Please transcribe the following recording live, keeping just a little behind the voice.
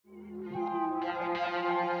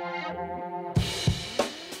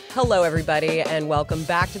Hello, everybody, and welcome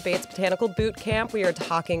back to Bates Botanical Bootcamp. We are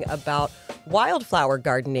talking about wildflower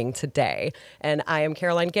gardening today, and I am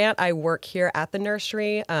Caroline Gant. I work here at the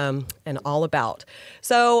nursery and all about.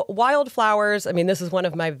 So wildflowers, I mean, this is one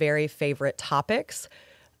of my very favorite topics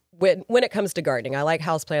when it comes to gardening. I like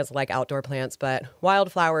houseplants, I like outdoor plants, but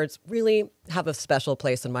wildflowers really have a special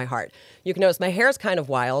place in my heart. You can notice my hair is kind of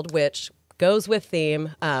wild, which goes with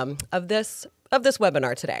theme of this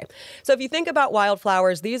webinar today. So if you think about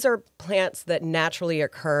wildflowers, these are plants that naturally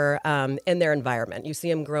occur in their environment. You see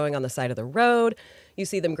them growing on the side of the road. You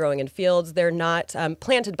see them growing in fields. They're not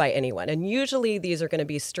planted by anyone. And usually these are going to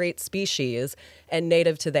be straight species and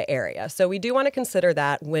native to the area. So we do want to consider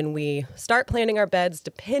that when we start planting our beds,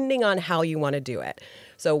 depending on how you want to do it.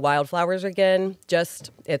 So wildflowers, again,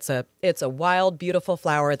 it's a wild, beautiful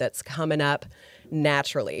flower that's coming up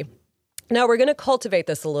naturally. Now, we're going to cultivate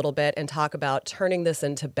this a little bit and talk about turning this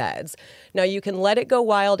into beds. Now, you can let it go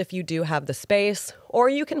wild if you do have the space, or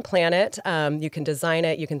you can plant it. You can design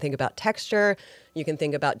it. You can think about texture. You can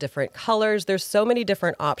think about different colors. There's so many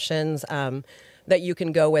different options that you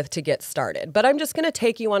can go with to get started. But I'm just going to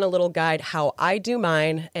take you on a little guide how I do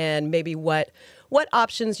mine and maybe what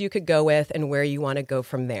options you could go with and where you want to go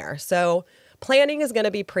from there. So planning is going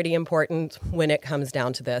to be pretty important when it comes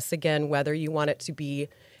down to this. Again, whether you want it to be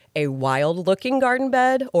a wild-looking garden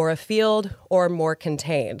bed or a field or more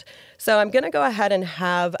contained. So I'm going to go ahead and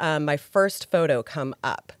have my first photo come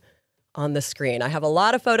up on the screen. I have a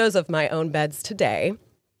lot of photos of my own beds today.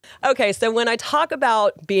 Okay, so when I talk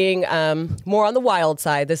about being more on the wild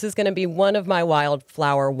side, this is going to be one of my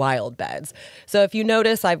wildflower wild beds. So if you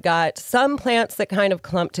notice, I've got some plants that kind of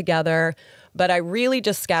clump together, but I really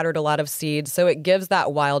just scattered a lot of seeds, so it gives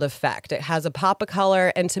that wild effect. It has a pop of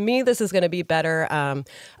color, and to me, this is going to be a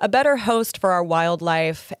better host for our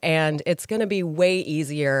wildlife, and it's going to be way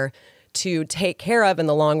easier to take care of in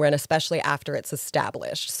the long run, especially after it's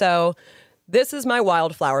established. So this is my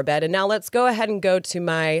wildflower bed, and now let's go ahead and go to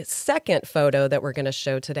my second photo that we're going to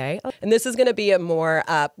show today. And this is going to be a more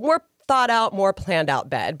thought out, more planned out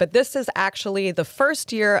bed. But this is actually the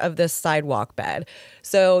first year of this sidewalk bed.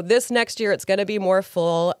 So this next year, it's going to be more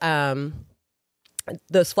full.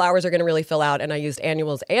 Those flowers are going to really fill out. And I used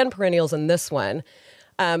annuals and perennials in this one.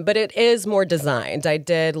 But it is more designed. I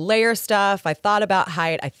did layer stuff. I thought about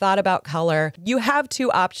height. I thought about color. You have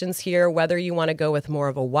two options here, whether you want to go with more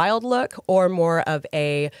of a wild look or more of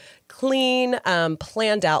a clean,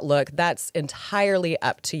 planned out look. That's entirely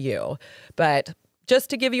up to you. But just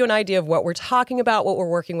to give you an idea of what we're talking about, what we're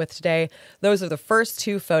working with today, those are the first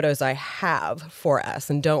two photos I have for us.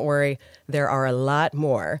 And don't worry, there are a lot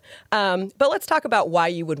more. But let's talk about why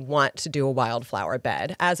you would want to do a wildflower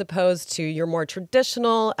bed as opposed to your more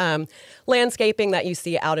traditional landscaping that you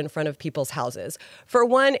see out in front of people's houses. For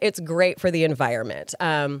one, it's great for the environment.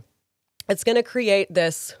 It's going to create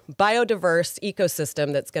this biodiverse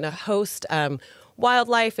ecosystem that's going to host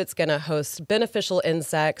wildlife. It's going to host beneficial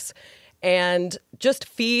insects and just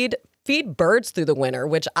feed birds through the winter,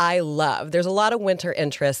 which I love. There's a lot of winter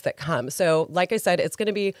interest that comes. So like I said, it's going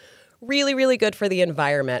to be really, really good for the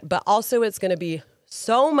environment, but also it's going to be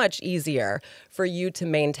so much easier for you to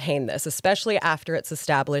maintain this, especially after it's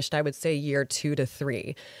established, I would say year 2 to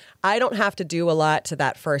 3. I don't have to do a lot to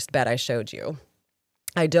that first bed I showed you.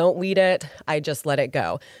 I don't weed it. I just let it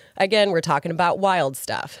go. Again, we're talking about wild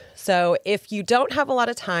stuff. So if you don't have a lot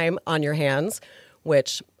of time on your hands,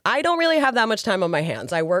 which I don't really have that much time on my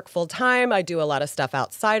hands. I work full time. I do a lot of stuff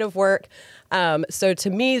outside of work. So to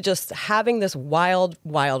me, just having this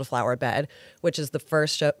wildflower bed, which is the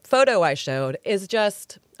first photo I showed, is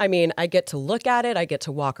just, I mean, I get to look at it. I get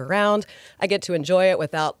to walk around. I get to enjoy it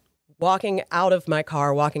without walking out of my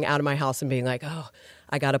car, walking out of my house and being like, oh,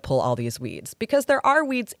 I got to pull all these weeds. Because there are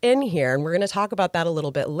weeds in here, and we're going to talk about that a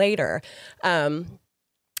little bit later.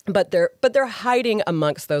 But they're hiding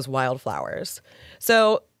amongst those wildflowers.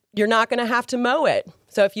 So you're not going to have to mow it.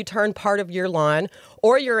 So if you turn part of your lawn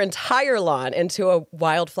or your entire lawn into a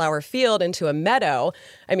wildflower field, into a meadow,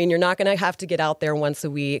 I mean, you're not going to have to get out there once a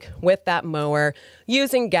week with that mower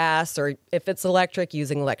using gas, or if it's electric,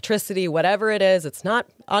 using electricity, whatever it is. It's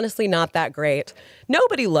honestly not that great.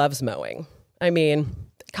 Nobody loves mowing. I mean,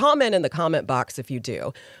 comment in the comment box if you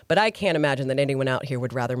do, but I can't imagine that anyone out here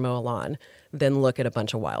would rather mow a lawn than look at a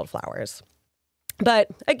bunch of wildflowers. But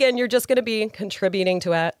again, you're just going to be contributing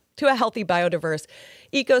to a healthy biodiverse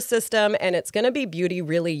ecosystem, and it's going to be beauty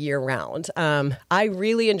really year round. I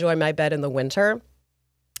really enjoy my bed in the winter.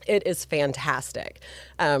 It is fantastic.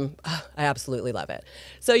 I absolutely love it.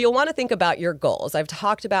 So you'll want to think about your goals. I've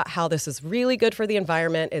talked about how this is really good for the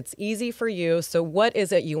environment. It's easy for you. So what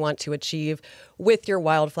is it you want to achieve with your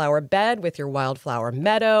wildflower bed, with your wildflower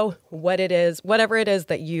meadow, whatever it is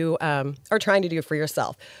that you are trying to do for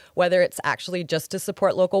yourself, whether it's actually just to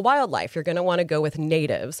support local wildlife. You're going to want to go with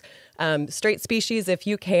natives, straight species if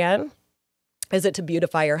you can. Is it to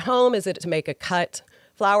beautify your home? Is it to make a cut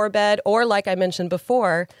flower bed? Or like I mentioned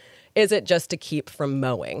before, is it just to keep from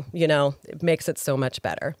mowing? You know, it makes it so much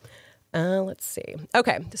better. Let's see.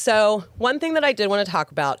 Okay, so one thing that I did want to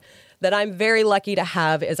talk about that I'm very lucky to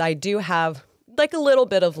have is I do have like a little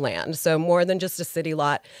bit of land, so more than just a city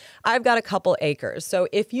lot. I've got a couple acres. So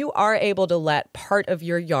if you are able to let part of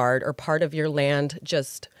your yard or part of your land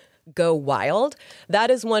just go wild,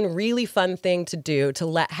 that is one really fun thing to do, to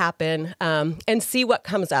let happen and see what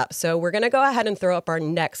comes up. So we're going to go ahead and throw up our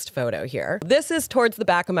next photo here. This is towards the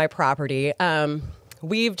back of my property.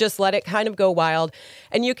 We've just let it kind of go wild.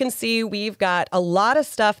 And you can see we've got a lot of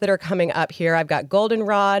stuff that are coming up here. I've got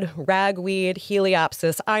goldenrod, ragweed,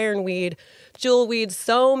 heliopsis, ironweed, jewelweed,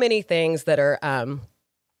 so many things that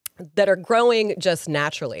are growing just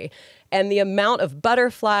naturally. And the amount of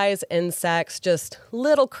butterflies, insects, just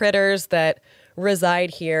little critters that reside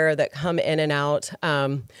here that come in and out,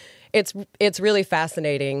 it's really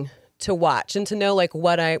fascinating to watch and to know like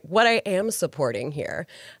what I am supporting here.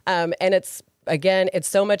 And it's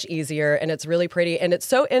so much easier and it's really pretty. And it's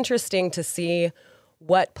so interesting to see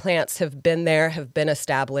what plants have been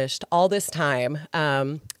established all this time.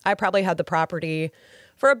 I probably had the property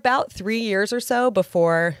for about 3 years or so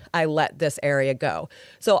before I let this area go.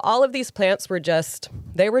 So all of these plants were just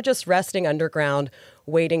resting underground,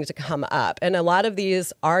 waiting to come up. And a lot of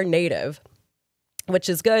these are native, which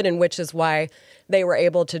is good, and which is why they were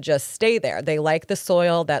able to just stay there. They like the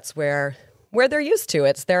soil. That's where they're used to.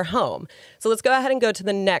 It's their home. So let's go ahead and go to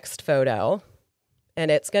the next photo.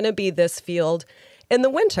 And it's going to be this field in the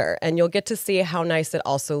winter. And you'll get to see how nice it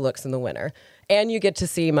also looks in the winter. And you get to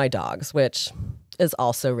see my dogs, which is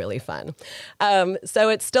also really fun. So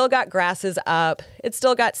it's still got grasses up. It's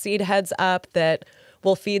still got seed heads up that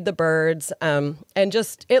will feed the birds. And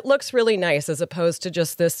just, it looks really nice as opposed to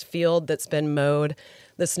just this field that's been mowed.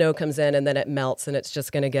 The snow comes in and then it melts and it's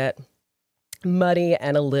just going to get muddy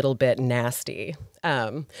and a little bit nasty.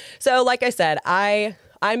 So like I said,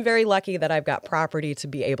 I'm very lucky that I've got property to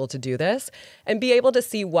be able to do this and be able to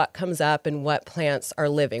see what comes up and what plants are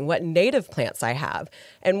living, what native plants I have.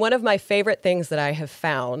 And one of my favorite things that I have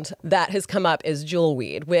found that has come up is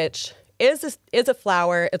jewelweed, which is a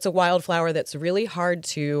flower. It's a wildflower that's really hard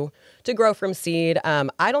to grow from seed.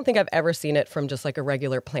 I don't think I've ever seen it from just like a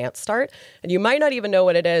regular plant start. And you might not even know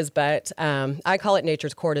what it is, but I call it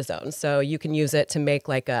nature's cortisone. So you can use it to make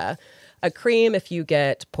like a cream if you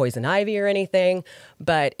get poison ivy or anything.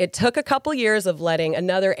 But it took a couple years of letting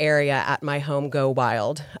another area at my home go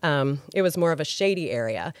wild. It was more of a shady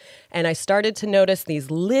area. And I started to notice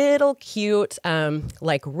these little cute,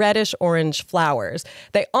 like reddish orange flowers.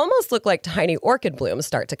 They almost look like tiny orchid blooms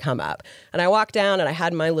start to come up. And I walked down and I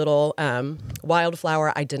had my little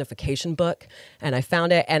wildflower identification book and I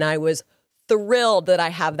found it and I was thrilled that I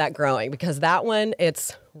have that growing because that one,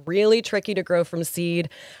 it's really tricky to grow from seed.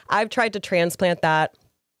 I've tried to transplant that.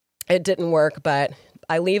 It didn't work, but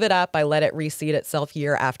I leave it up. I let it reseed itself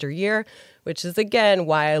year after year, which is, again,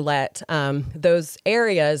 why I let those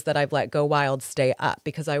areas that I've let go wild stay up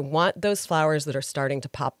because I want those flowers that are starting to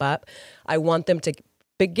pop up. I want them to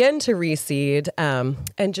begin to reseed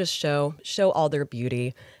and just show all their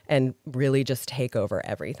beauty and really just take over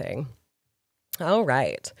everything. All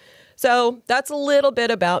right. So that's a little bit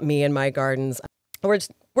about me and my gardens.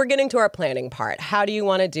 We're getting to our planning part. How do you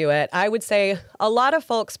want to do it? I would say a lot of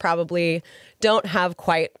folks probably don't have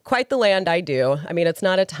quite the land I do. I mean, it's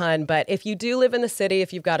not a ton, but if you do live in the city,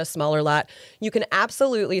 if you've got a smaller lot, you can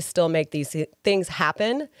absolutely still make these things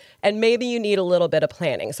happen. And maybe you need a little bit of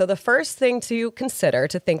planning. So the first thing to consider,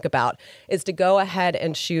 to think about, is to go ahead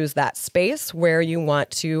and choose that space where you want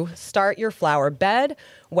to start your flower bed,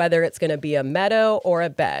 whether it's going to be a meadow or a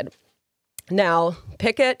bed. Now,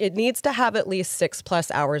 pick it. It needs to have at least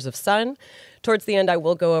 6+ hours of sun. Towards the end, I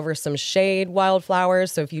will go over some shade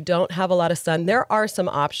wildflowers. So if you don't have a lot of sun, there are some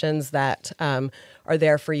options that are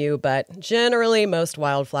there for you. But generally, most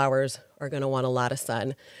wildflowers are going to want a lot of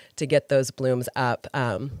sun to get those blooms up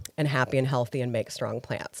and happy and healthy and make strong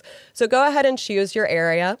plants. So go ahead and choose your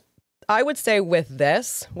area. I would say with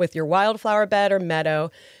your wildflower bed or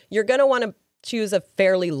meadow, you're going to want to choose a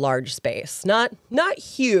fairly large space, not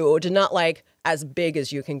huge, not like as big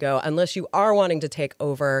as you can go, unless you are wanting to take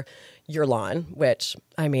over your lawn, which,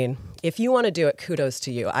 I mean, if you want to do it, kudos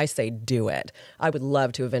to you. I say do it. I would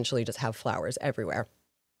love to eventually just have flowers everywhere.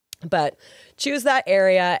 But choose that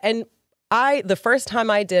area. And the first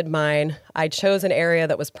time I did mine, I chose an area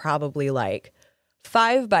that was probably like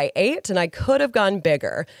 5 by 8, and I could have gone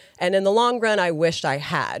bigger. And in the long run, I wished I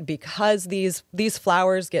had, because these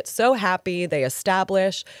flowers get so happy, they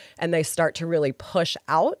establish, and they start to really push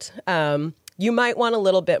out. You might want a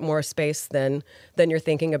little bit more space than you're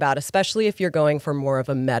thinking about, especially if you're going for more of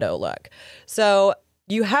a meadow look. So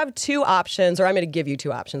you have 2 options, or I'm going to give you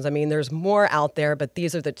 2 options. I mean, there's more out there, but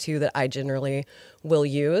these are the 2 that I generally will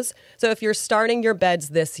use. So if you're starting your beds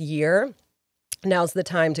this year, now's the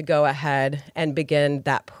time to go ahead and begin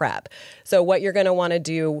that prep. So what you're going to want to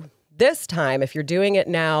do this time, if you're doing it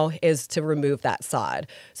now, is to remove that sod.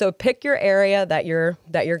 So pick your area that you're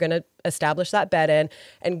going to establish that bed in,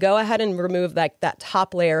 and go ahead and remove that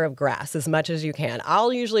top layer of grass as much as you can.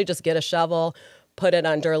 I'll usually just get a shovel, put it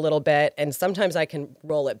under a little bit, and sometimes I can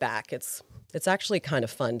roll it back. It's actually kind of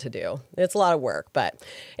fun to do. It's a lot of work, but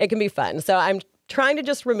it can be fun. So I'm trying to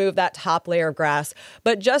just remove that top layer of grass,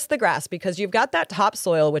 but just the grass, because you've got that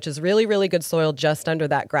topsoil, which is really, really good soil just under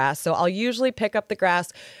that grass. So I'll usually pick up the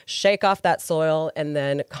grass, shake off that soil, and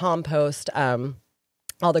then compost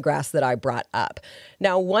all the grass that I brought up.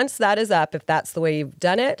 Now, once that is up, if that's the way you've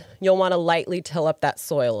done it, you'll want to lightly till up that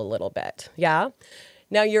soil a little bit. Yeah.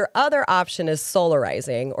 Now, your other option is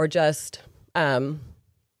solarizing, or just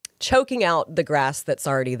choking out the grass that's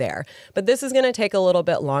already there. But this is going to take a little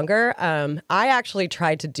bit longer. I actually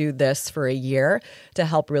tried to do this for a year to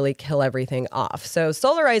help really kill everything off. So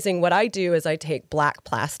solarizing, what I do is I take black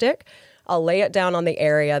plastic, I'll lay it down on the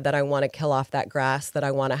area that I want to kill off that grass, that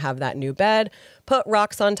I want to have that new bed, put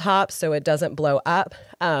rocks on top so it doesn't blow up.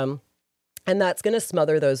 And that's going to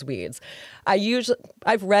smother those weeds.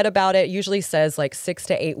 I've read about it, usually says like 6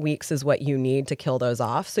 to 8 weeks is what you need to kill those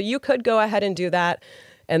off. So you could go ahead and do that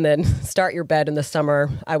and then start your bed in the summer.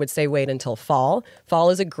 I would say wait until fall. Fall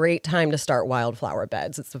is a great time to start wildflower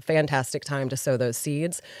beds. It's a fantastic time to sow those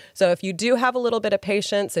seeds. So if you do have a little bit of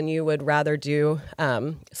patience and you would rather do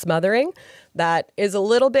smothering, that is a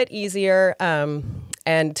little bit easier.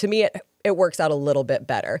 And to me, it works out a little bit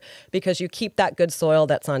better, because you keep that good soil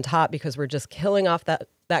that's on top, because we're just killing off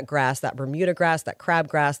that grass, that Bermuda grass, that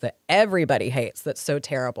crabgrass that everybody hates, that's so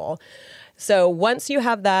terrible. So once you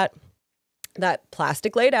have that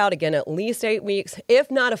plastic laid out, again, at least 8 weeks,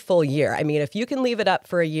 if not a full year. I mean, if you can leave it up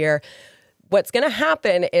for a year, what's going to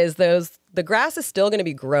happen is the grass is still going to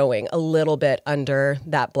be growing a little bit under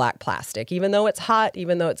that black plastic. Even though it's hot,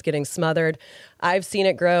 even though it's getting smothered, I've seen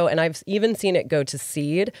it grow, and I've even seen it go to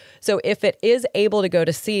seed. So if it is able to go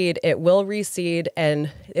to seed, it will reseed,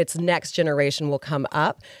 and its next generation will come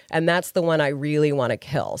up. And that's the one I really want to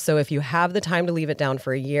kill. So if you have the time to leave it down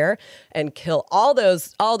for a year and kill all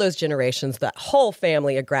those generations, that whole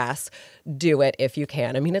family of grass, do it if you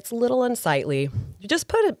can. I mean, it's a little unsightly. You just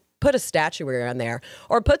put a statuary on there,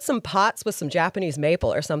 or put some pots with some Japanese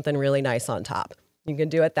maple or something really nice on top. You can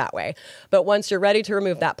do it that way. But once you're ready to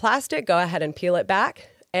remove that plastic, go ahead and peel it back,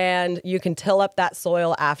 and you can till up that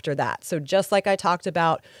soil after that. So just like I talked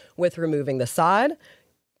about with removing the sod,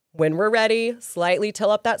 when we're ready, slightly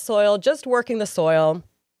till up that soil, just working the soil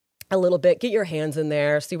a little bit, get your hands in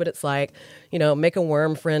there, see what it's like, make a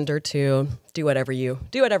worm friend or 2, do whatever you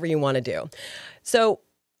want to do. So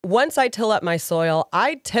once I till up my soil,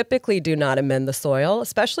 I typically do not amend the soil,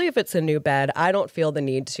 especially if it's a new bed. I don't feel the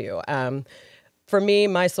need to. For me,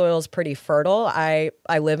 my soil is pretty fertile. I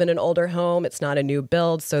live in an older home. It's not a new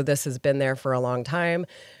build, so this has been there for a long time.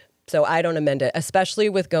 So I don't amend it, especially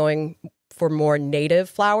with going for more native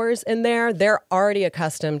flowers in there. They're already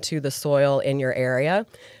accustomed to the soil in your area,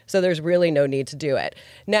 so there's really no need to do it.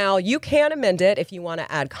 Now, you can amend it if you want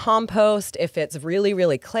to add compost. If it's really,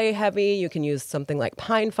 really clay heavy, you can use something like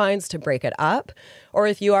pine fines to break it up. Or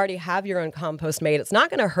if you already have your own compost made, it's not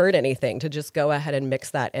going to hurt anything to just go ahead and mix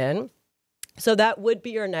that in. So that would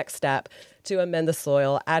be your next step, to amend the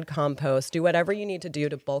soil, add compost, do whatever you need to do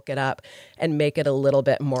to bulk it up and make it a little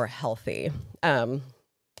bit more healthy.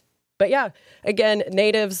 But yeah, again,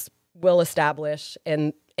 natives will establish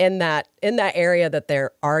in that area that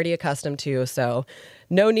they're already accustomed to. So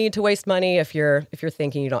no need to waste money if you're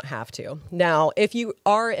thinking you don't have to. Now, if you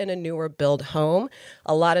are in a newer build home,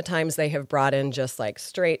 a lot of times they have brought in just like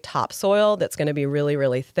straight topsoil that's going to be really,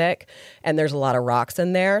 really thick, and there's a lot of rocks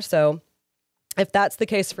in there. So if that's the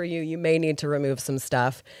case for you, you may need to remove some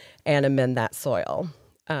stuff and amend that soil.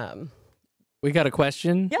 We got a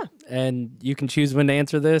question. Yeah. And you can choose when to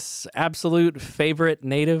answer this. Absolute favorite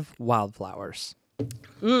native wildflowers.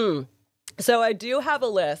 So I do have a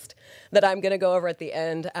list that I'm going to go over at the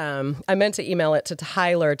end. I meant to email it to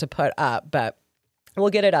Tyler to put up, but we'll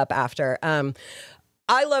get it up after.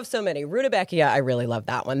 I love so many. Rudbeckia, I really love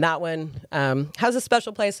that one. That one has a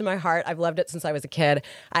special place in my heart. I've loved it since I was a kid.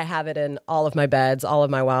 I have it in all of my beds, all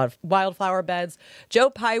of my wildflower beds. Joe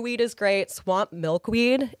Pyeweed is great. Swamp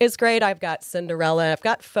milkweed is great. I've got Cinderella. I've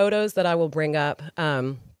got photos that I will bring up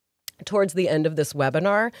towards the end of this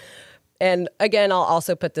webinar. And again, I'll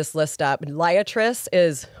also put this list up. Liatris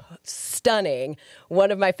is stunning.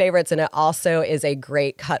 One of my favorites, and it also is a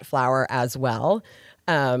great cut flower as well.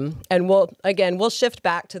 And we'll shift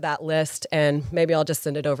back to that list, and maybe I'll just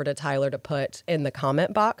send it over to Tyler to put in the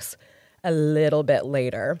comment box a little bit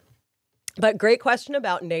later. But great question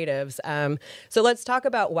about natives. So let's talk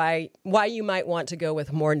about why you might want to go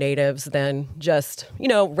with more natives than just,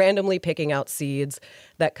 randomly picking out seeds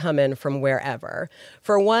that come in from wherever.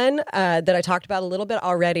 For one, that I talked about a little bit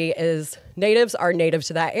already, is natives are native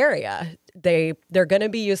to that area. They're going to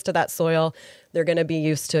be used to that soil. They're going to be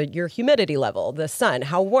used to your humidity level, the sun,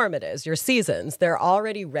 how warm it is, your seasons. They're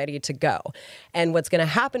already ready to go. And what's going to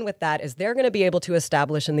happen with that is they're going to be able to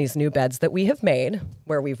establish in these new beds that we have made,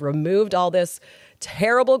 where we've removed all this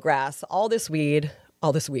terrible grass, all these weeds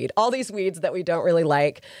that we don't really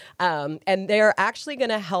like. And they're actually going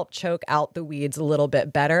to help choke out the weeds a little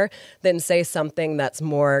bit better than, say, something that's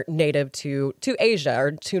more native to Asia,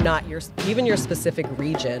 or to not even your specific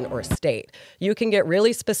region or state. You can get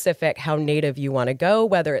really specific how native you want to go,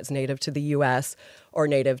 whether it's native to the US or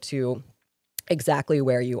native to exactly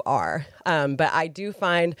where you are. But I do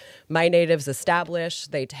find my natives establish,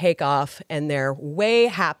 they take off, and they're way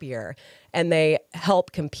happier, and they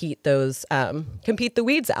help compete the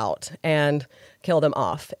weeds out and kill them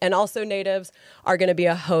off. And also, natives are going to be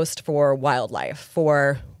a host for wildlife,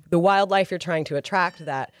 for the wildlife you're trying to attract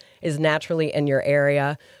that is naturally in your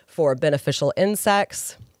area, for beneficial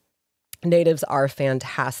insects. Natives are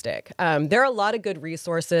fantastic. There are a lot of good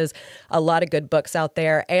resources, a lot of good books out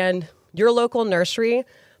there, and your local nursery,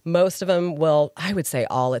 most of them will, I would say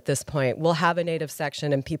all at this point, will have a native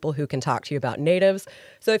section and people who can talk to you about natives.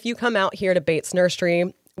 So if you come out here to Bates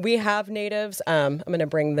Nursery, we have natives. I'm going to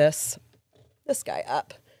bring this guy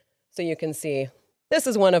up so you can see. This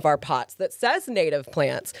is one of our pots that says native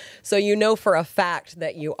plants. So you know for a fact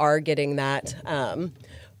that you are getting that.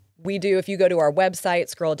 We do, if you go to our website,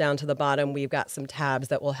 scroll down to the bottom, we've got some tabs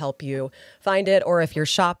that will help you find it. Or if you're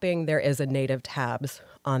shopping, there is a native tabs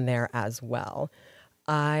on there as well.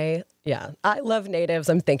 I love natives.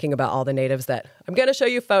 I'm thinking about all the natives that I'm going to show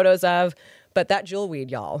you photos of, but that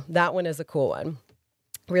jewelweed, y'all, that one is a cool one.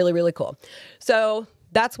 Really, really cool. So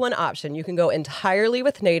that's one option. You can go entirely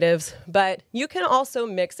with natives, but you can also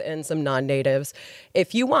mix in some non-natives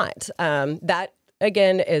if you want. That,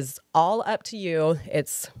 again, is all up to you.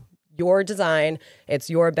 It's your design, it's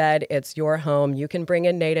your bed, it's your home. You can bring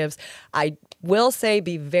in natives. I will say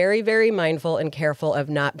be very, very mindful and careful of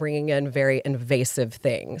not bringing in very invasive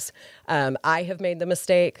things. I have made the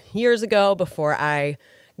mistake years ago before I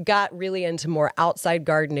got really into more outside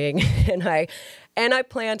gardening, and I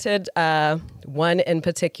planted one in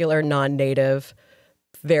particular non-native,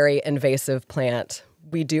 very invasive plant.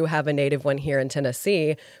 We do have a native one here in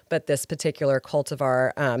Tennessee, but this particular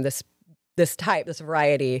cultivar, this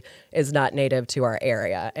variety is not native to our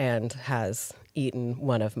area and has eaten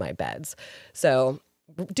one of my beds. So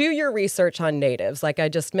do your research on natives. Like I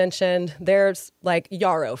just mentioned, there's like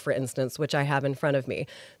yarrow, for instance, which I have in front of me.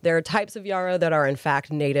 There are types of yarrow that are in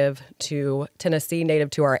fact native to Tennessee, native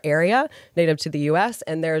to our area, native to the U.S.,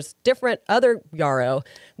 and there's different other yarrow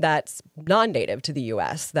that's non-native to the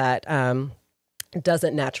U.S. that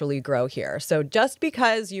doesn't naturally grow here. So just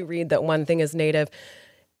because you read that one thing is native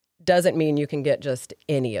doesn't mean you can get just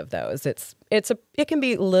any of those. It can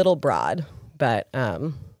be a little broad, but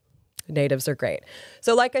natives are great.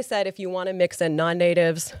 So like I said, if you want to mix in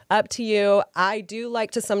non-natives, up to you. I do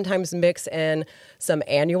like to sometimes mix in some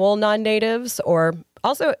annual non-natives or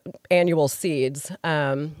also annual seeds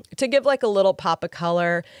to give like a little pop of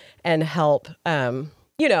color and help,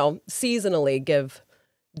 seasonally give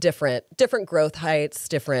different growth heights,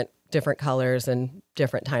 different colors and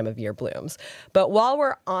different time of year blooms. But while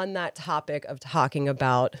we're on that topic of talking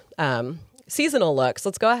about seasonal looks,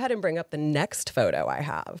 let's go ahead and bring up the next photo I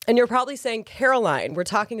have. And you're probably saying, Caroline, we're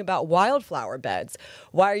talking about wildflower beds.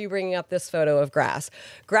 Why are you bringing up this photo of grass?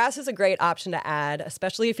 Grass is a great option to add,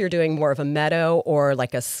 especially if you're doing more of a meadow or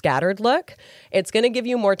like a scattered look. It's going to give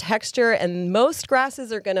you more texture, and most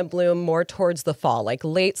grasses are going to bloom more towards the fall, like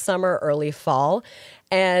late summer, early fall.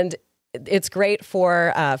 And it's great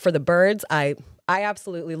for the birds. I I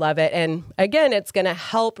absolutely love it. And again, it's going to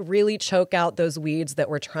help really choke out those weeds that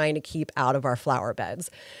we're trying to keep out of our flower beds.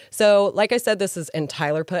 So like I said, this is, and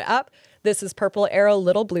Tyler put up, this is Purple Arrow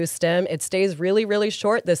Little Blue Stem. It stays really, really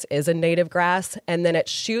short. This is a native grass. And then it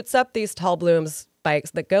shoots up these tall bloom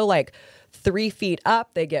spikes that go like 3 feet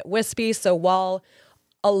up. They get wispy. So while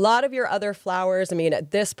a lot of your other flowers, I mean,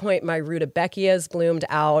 at this point, my rudbeckias bloomed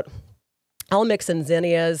out. I'll mix in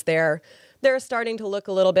zinnias. They're starting to look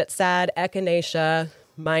a little bit sad. Echinacea,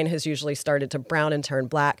 mine has usually started to brown and turn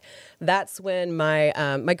black. That's when my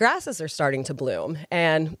my grasses are starting to bloom.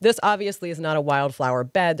 And this obviously is not a wildflower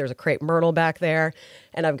bed. There's a crepe myrtle back there,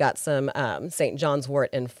 and I've got some St. John's wort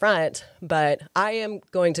in front. But I am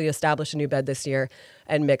going to establish a new bed this year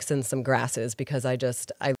and mix in some grasses because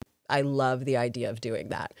I love the idea of doing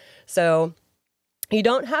that. So you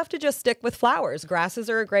don't have to just stick with flowers. Grasses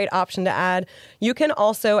are a great option to add. You can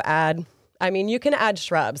also add, you can add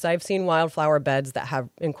shrubs. I've seen wildflower beds that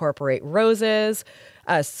incorporate roses.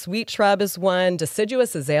 Sweet shrub is one.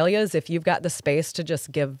 Deciduous azaleas, if you've got the space to just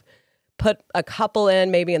put a couple in,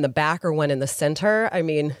 maybe in the back or one in the center.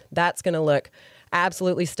 That's going to look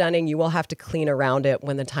absolutely stunning. You will have to clean around it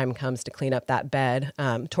when the time comes to clean up that bed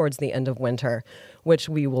towards the end of winter, which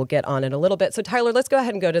we will get on in a little bit. So Tyler, let's go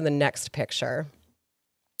ahead and go to the next picture.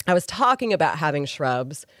 I was talking about having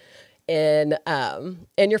shrubs in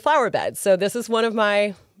your flower beds. So this is one of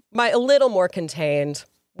my a little more contained,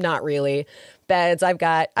 not really, beds. I've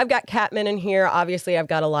got catmint in here. Obviously, I've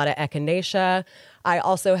got a lot of echinacea. I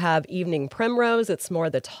also have evening primrose. It's more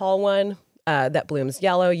the tall one. That blooms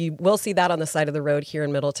yellow. You will see that on the side of the road here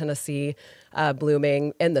in Middle Tennessee,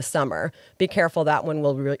 blooming in the summer. Be careful, that one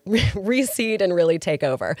will reseed and really take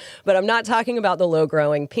over. But I'm not talking about the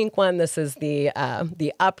low-growing pink one. This is the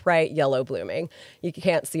upright yellow blooming. You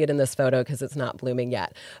can't see it in this photo because it's not blooming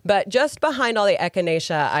yet. But just behind all the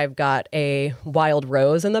echinacea, I've got a wild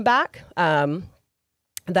rose in the back.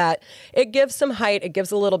 That it gives some height, it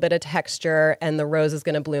gives a little bit of texture, and the rose is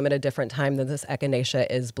going to bloom at a different time than this echinacea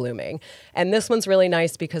is blooming. And this one's really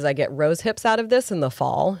nice because I get rose hips out of this in the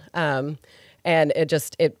fall. And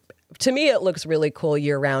to me, it looks really cool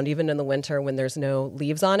year round, even in the winter when there's no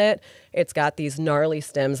leaves on it. It's got these gnarly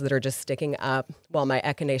stems that are just sticking up while my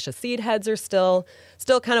echinacea seed heads are still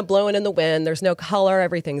kind of blowing in the wind. There's no color,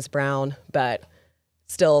 everything's brown, but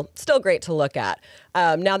still great to look at.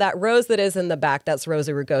 Now that rose that is in the back, that's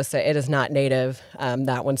Rosa rugosa. It is not native.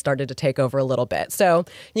 That one started to take over a little bit. So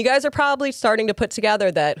you guys are probably starting to put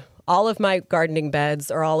together that all of my gardening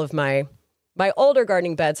beds, or all of my older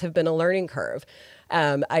gardening beds, have been a learning curve.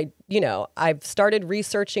 I've started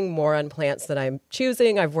researching more on plants that I'm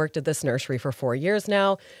choosing. I've worked at this nursery for 4 years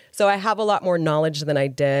now, so I have a lot more knowledge than I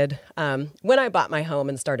did when I bought my home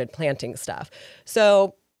and started planting stuff.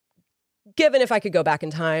 So given if I could go back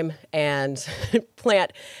in time and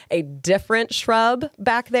plant a different shrub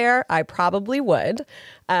back there, I probably would.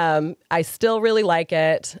 I still really like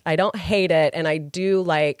it. I don't hate it. And I do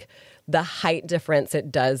like the height difference it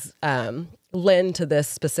does lend to this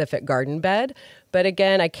specific garden bed. But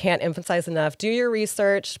again, I can't emphasize enough. Do your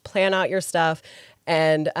research, plan out your stuff,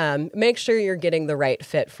 and make sure you're getting the right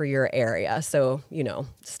fit for your area. So,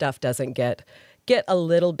 stuff doesn't get a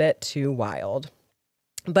little bit too wild.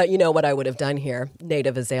 But you know what I would have done here?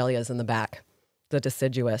 Native azaleas in the back, the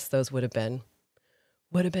deciduous. Those would have been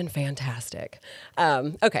fantastic.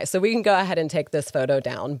 Okay, so we can go ahead and take this photo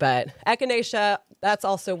down. But echinacea, that's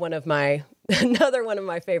also another one of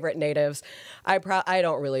my favorite natives. I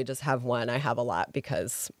don't really just have one. I have a lot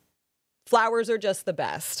because flowers are just the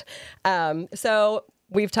best. So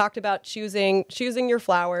we've talked about choosing your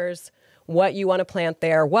flowers, what you want to plant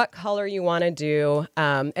there, what color you want to do.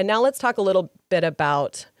 And now let's talk a little bit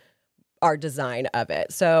about our design of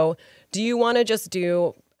it. So do you want to just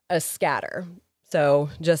do a scatter? So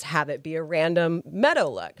just have it be a random meadow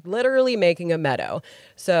look, literally making a meadow.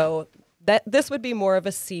 So this would be more of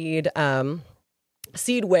a seed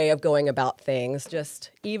way of going about things,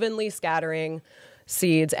 just evenly scattering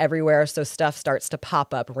seeds everywhere so stuff starts to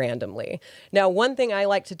pop up randomly. Now, one thing I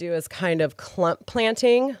like to do is kind of clump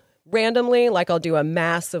planting randomly. Like I'll do a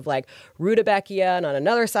mass of like rudbeckia, and on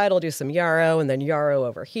another side I'll do some yarrow, and then yarrow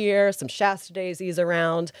over here, some Shasta daisies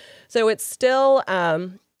around. So it's still a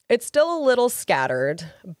little scattered,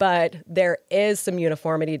 but there is some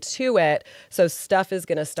uniformity to it. So stuff is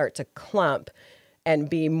going to start to clump and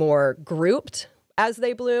be more grouped as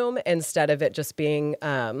they bloom, instead of it just being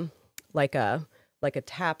like a like a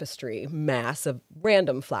tapestry mass of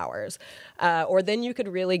random flowers. Or then you could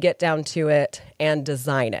really get down to it and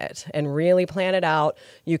design it and really plan it out.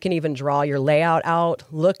 You can even draw your layout out,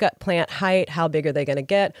 look at plant height, how big are they going to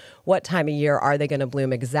get, what time of year are they going to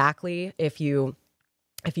bloom exactly. If you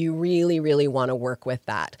really, really want to work with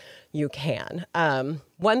that, you can.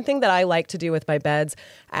 One thing that I like to do with my beds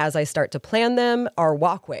as I start to plan them are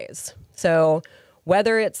walkways. So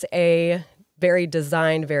whether it's a very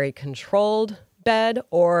designed, very controlled bed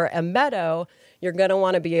or a meadow, you're going to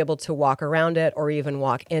want to be able to walk around it or even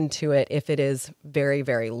walk into it if it is very,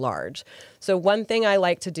 very large. So one thing I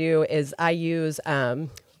like to do is I use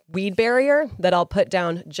weed barrier that I'll put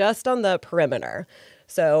down just on the perimeter.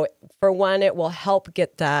 So for one, it will help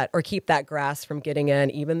get that or keep that grass from getting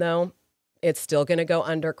in, even though it's still going to go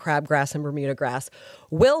under. Crabgrass and Bermuda grass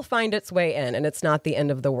will find its way in, and it's not the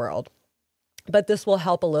end of the world. But this will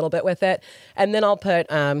help a little bit with it. And then I'll put,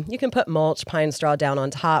 you can put mulch, pine straw down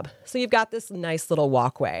on top. So you've got this nice little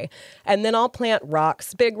walkway. And then I'll plant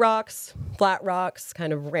rocks, big rocks, flat rocks,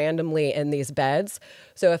 kind of randomly in these beds.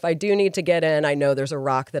 So if I do need to get in, I know there's a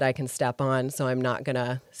rock that I can step on, so I'm not going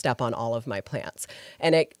to step on all of my plants.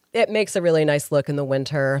 And it makes a really nice look in the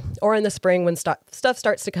winter or in the spring when stuff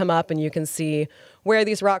starts to come up and you can see where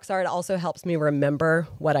these rocks are. It also helps me remember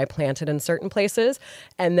what I planted in certain places.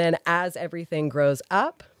 And then as everything grows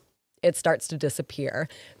up, it starts to disappear.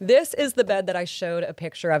 This is the bed that I showed a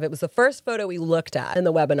picture of. It was the first photo we looked at in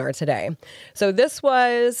the webinar today. So this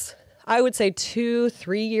was, I would say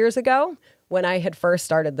 2-3 years ago when I had first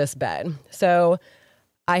started this bed. So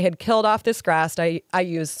I had killed off this grass. I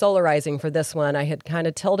used solarizing for this one. I had kind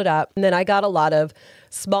of tilled it up. And then I got a lot of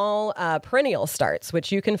small perennial starts,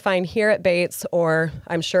 which you can find here at Bates or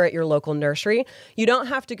I'm sure at your local nursery. You don't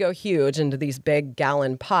have to go huge into these big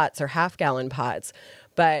gallon pots or half-gallon pots.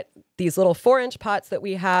 But these little 4-inch pots that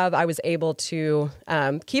we have, I was able to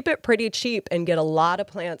keep it pretty cheap and get a lot of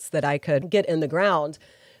plants that I could get in the ground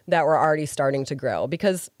that were already starting to grow.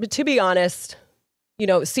 Because to be honest, you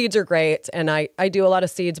know, seeds are great, and I do a lot of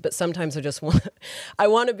seeds, but sometimes I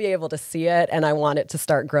want to be able to see it, and I want it to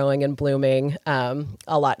start growing and blooming a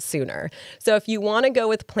lot sooner. So if you want to go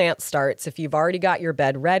with plant starts, if you've already got your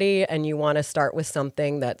bed ready and you want to start with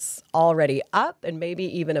something that's already up and maybe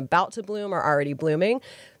even about to bloom or already blooming,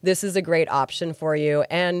 this is a great option for you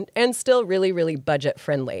and still really, really budget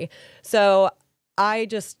friendly. So I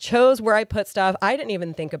just chose where I put stuff. I didn't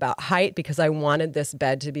even think about height because I wanted this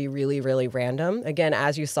bed to be really, really random. Again,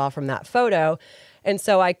 as you saw from that photo. And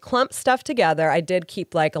so I clumped stuff together. I did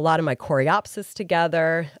keep like a lot of my coreopsis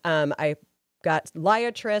together. I got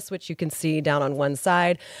liatris, which you can see down on one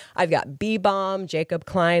side. I've got bee balm, Jacob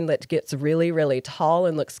Klein, that gets really, really tall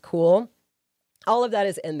and looks cool. All of that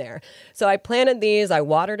is in there. So I planted these, I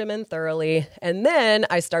watered them in thoroughly, and then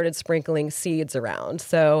I started sprinkling seeds around.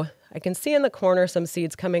 So I can see in the corner some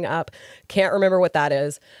seeds coming up. Can't remember what that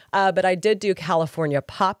is. But I did do California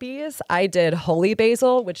poppies. I did holy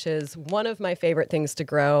basil, which is one of my favorite things to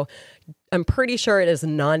grow. I'm pretty sure it is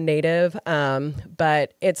non-native,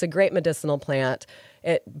 but it's a great medicinal plant.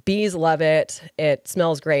 Bees love it. It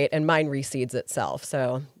smells great, and mine reseeds itself.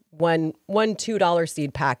 So one $2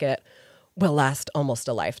 seed packet will last almost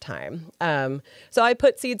a lifetime. So I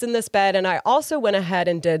put seeds in this bed, and I also went ahead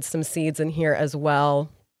and did some seeds in here as well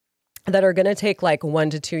that are going to take like 1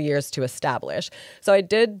 to 2 years to establish. So I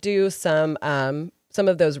did do some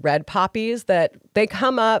of those red poppies that they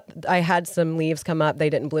come up. I had some leaves come up. They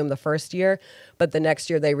didn't bloom the first year, but the next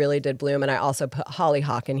year they really did bloom. And I also put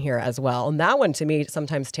hollyhock in here as well. And that one to me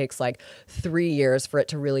sometimes takes like 3 years for it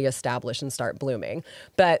to really establish and start blooming.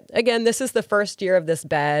 But again, this is the first year of this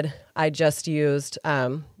bed. I just used,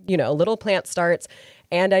 little plant starts,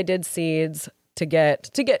 and I did seeds to get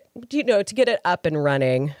it up and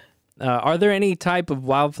running. Are there any type of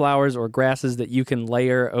wildflowers or grasses that you can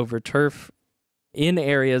layer over turf in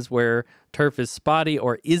areas where turf is spotty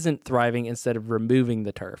or isn't thriving instead of removing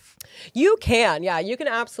the turf? You can. Yeah, you can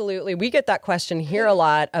absolutely. We get that question here a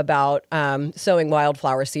lot about sowing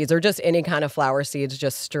wildflower seeds or just any kind of flower seeds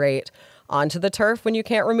just straight onto the turf when you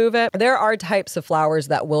can't remove it. There are types of flowers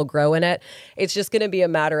that will grow in it. It's just going to be a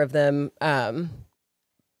matter of them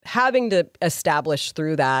having to establish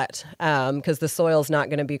through that because the soil's not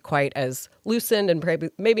going to be quite as loosened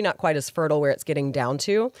and maybe not quite as fertile where it's getting down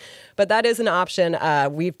to. But that is an option.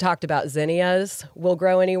 We've talked about zinnias will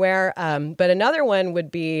grow anywhere. But another one would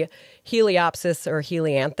be Heliopsis or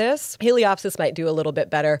Helianthus. Heliopsis might do a little bit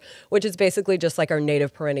better, which is basically just like our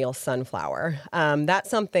native perennial sunflower. That's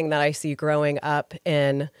something that I see growing up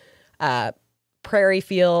in prairie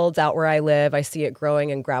fields out where I live. I see it growing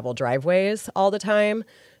in gravel driveways all the time.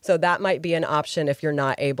 So that might be an option if you're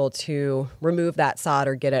not able to remove that sod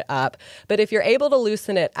or get it up. But if you're able to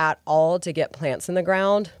loosen it at all to get plants in the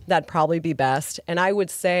ground, that'd probably be best. And I would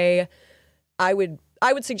say I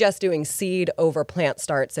would suggest doing seed over plant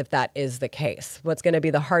starts if that is the case. What's going to be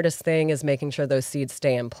the hardest thing is making sure those seeds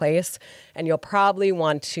stay in place. And you'll probably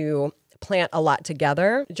want to plant a lot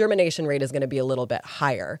together. Germination rate is going to be a little bit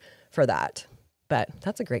higher for that. But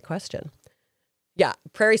that's a great question. Yeah,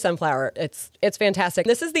 prairie sunflower, it's fantastic.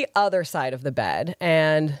 This is the other side of the bed,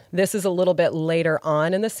 and this is a little bit later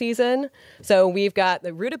on in the season. So we've got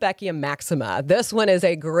the Rudbeckia maxima. This one is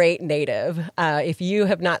a great native. If you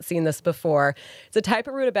have not seen this before, it's a type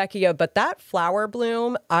of Rudbeckia, but that flower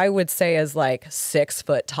bloom, I would say, is like 6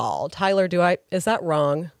 foot tall. Tyler, is that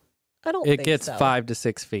wrong? I don't think so. It gets 5 to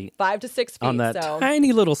 6 feet. 5 to 6 feet. On that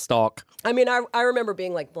tiny little stalk. I mean, I remember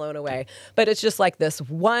being like blown away, but it's just like this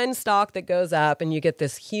one stalk that goes up and you get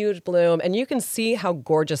this huge bloom, and you can see how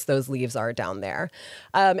gorgeous those leaves are down there.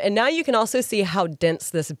 And now you can also see how dense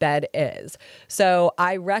this bed is. So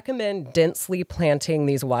I recommend densely planting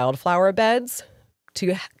these wildflower beds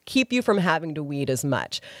to keep you from having to weed as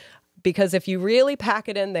much. Because if you really pack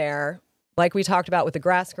it in there, like we talked about with the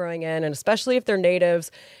grass growing in, and especially if they're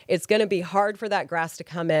natives, it's going to be hard for that grass to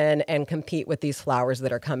come in and compete with these flowers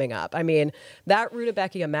that are coming up. I mean, that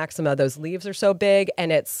Rudbeckia maxima, those leaves are so big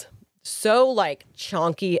and it's so like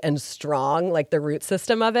chonky and strong, like the root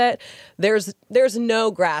system of it. There's no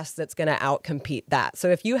grass that's going to outcompete that. So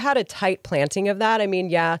if you had a tight planting of that, I mean,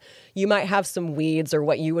 yeah, you might have some weeds or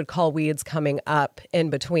what you would call weeds coming up in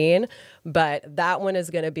between, but that one is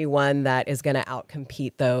going to be one that is going to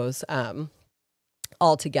outcompete those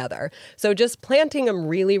altogether. So just planting them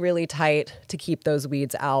really, really tight to keep those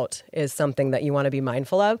weeds out is something that you want to be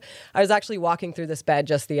mindful of. I was actually walking through this bed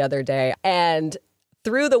just the other day, and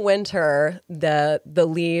through the winter, the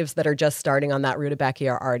leaves that are just starting on that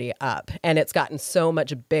Rudbeckia are already up, and it's gotten so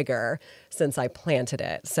much bigger since I planted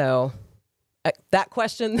it. So that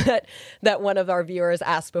question that one of our viewers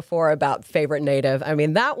asked before about favorite native, I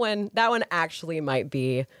mean, that one actually might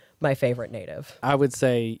be my favorite native. I would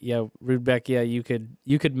say, yeah, Rudbeckia,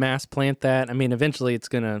 you could mass plant that. I mean, eventually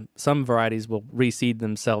some varieties will reseed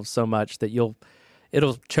themselves so much that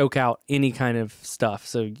it'll choke out any kind of stuff.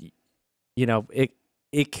 So, you know,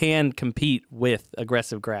 it can compete with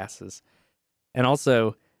aggressive grasses. And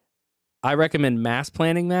also, I recommend mass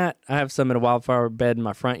planting that. I have some in a wildflower bed in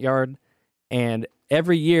my front yard, and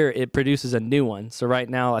every year it produces a new one. So right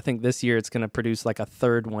now, I think this year it's going to produce like a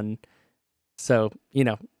third one. So, you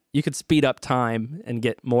know, you could speed up time and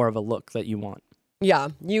get more of a look that you want. Yeah,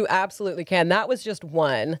 you absolutely can. That was just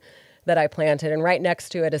one that I planted, and right next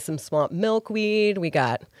to it is some swamp milkweed. We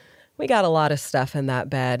got a lot of stuff in that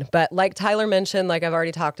bed. But like Tyler mentioned, like I've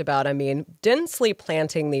already talked about, I mean, densely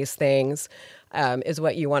planting these things is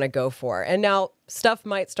what you want to go for. And now stuff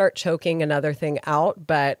might start choking another thing out,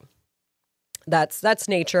 but that's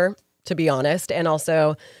nature, to be honest. And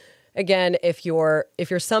also, again, if you're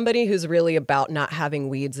somebody who's really about not having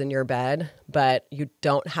weeds in your bed, but you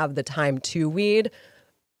don't have the time to weed,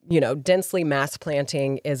 you know, densely mass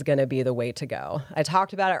planting is going to be the way to go. I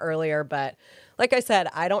talked about it earlier, but like I said,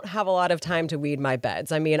 I don't have a lot of time to weed my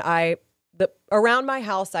beds. I mean, around my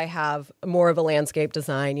house, I have more of a landscape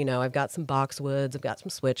design. You know, I've got some boxwoods, I've got some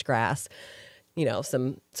switchgrass, you know,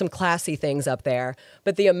 some classy things up there.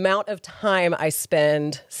 But the amount of time I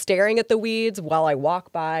spend staring at the weeds while I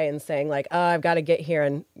walk by and saying like, oh, I've got to get here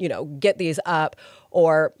and, you know, get these up,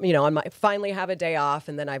 or, you know, I might finally have a day off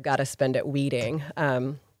and then I've got to spend it weeding.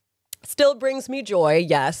 Still brings me joy,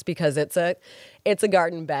 yes, because it's a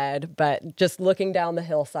garden bed, but just looking down the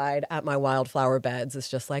hillside at my wildflower beds is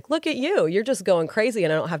just like, look at you. You're just going crazy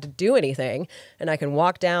and I don't have to do anything. And I can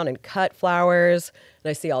walk down and cut flowers and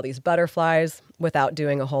I see all these butterflies without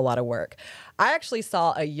doing a whole lot of work. I actually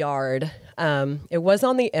saw a yard. It was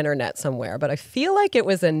on the internet somewhere, but I feel like it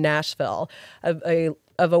was in Nashville of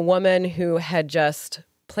a woman who had just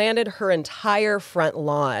planted her entire front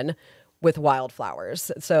lawn with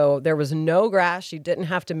wildflowers. So there was no grass. She didn't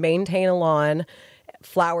have to maintain a lawn,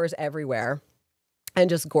 flowers everywhere, and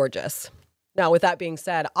just gorgeous. Now, with that being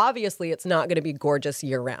said, obviously it's not going to be gorgeous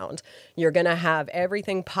year round. You're going to have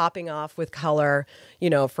everything popping off with color,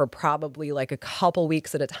 you know, for probably like a couple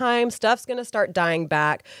weeks at a time. Stuff's going to start dying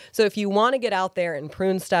back. So if you want to get out there and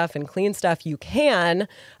prune stuff and clean stuff, you can.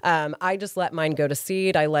 I just let mine go to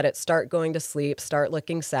seed. I let it start going to sleep, start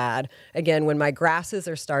looking sad. Again, when my grasses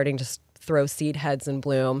are starting to throw seed heads in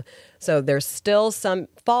bloom. So there's still some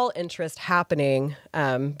fall interest happening,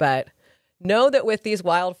 but know that with these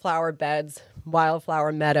wildflower beds,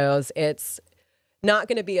 wildflower meadows, it's not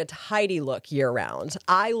going to be a tidy look year round.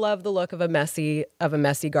 I love the look of a messy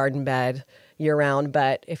garden bed year round,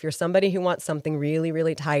 but if you're somebody who wants something really,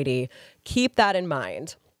 really tidy, keep that in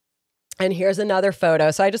mind. And here's another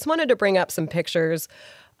photo. So I just wanted to bring up some pictures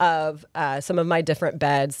of some of my different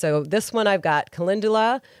beds. So this one, I've got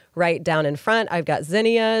calendula right down in front. I've got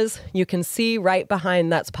zinnias. You can see right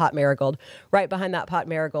behind, that's pot marigold. Right behind that pot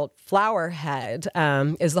marigold flower head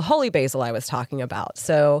is the holy basil I was talking about.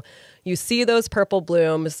 So you see those purple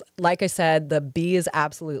blooms. Like I said, the bees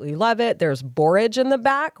absolutely love it. There's borage in the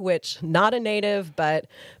back, which not a native, but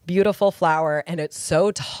beautiful flower. And it's so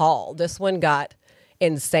tall. This one got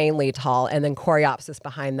insanely tall, and then coreopsis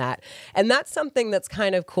behind that. And that's something that's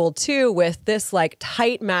kind of cool too with this like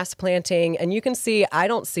tight mass planting. And you can see, I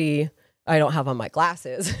don't have on my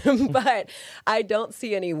glasses, but I don't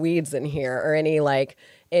see any weeds in here or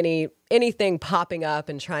anything popping up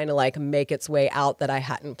and trying to like make its way out that I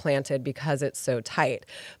hadn't planted because it's so tight.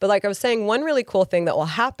 But like I was saying, one really cool thing that will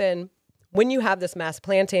happen when you have this mass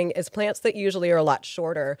planting is plants that usually are a lot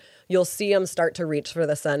shorter, you'll see them start to reach for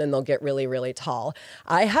the sun and they'll get really, really tall.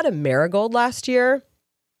 I had a marigold last year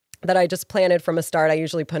that I just planted from a start. I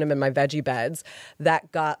usually put them in my veggie beds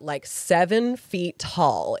that got like 7 feet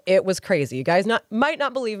tall. It was crazy. You guys might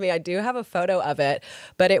not believe me. I do have a photo of it,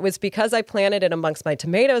 but it was because I planted it amongst my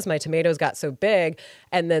tomatoes. My tomatoes got so big,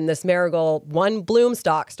 and then this marigold, one bloom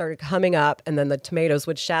stalk started coming up, and then the tomatoes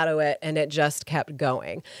would shadow it, and it just kept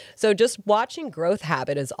going. So just watching growth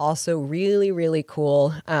habit is also really, really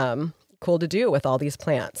cool. Cool to do with all these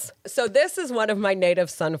plants. So this is one of my native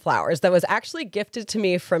sunflowers that was actually gifted to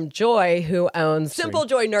me from Joy, who owns Simple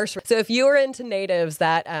Joy Nursery. So if you are into natives,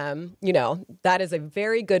 that that is a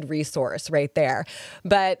very good resource right there.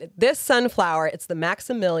 But this sunflower, it's the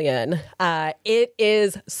Maximilian. It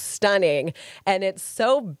is stunning, and it's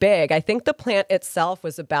so big. I think the plant itself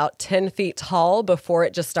was about 10 feet tall before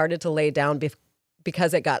it just started to lay down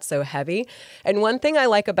because it got so heavy. And one thing I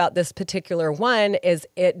like about this particular one is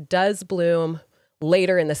it does bloom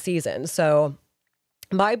later in the season. So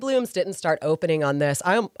my blooms didn't start opening on this.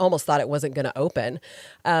 I almost thought it wasn't going to open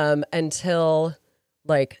until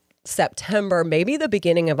like September, maybe the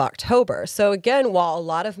beginning of October. So again, while a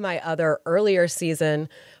lot of my other earlier season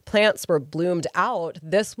plants were bloomed out,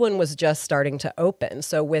 this one was just starting to open.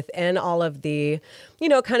 So within all of the,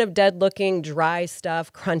 kind of dead looking, dry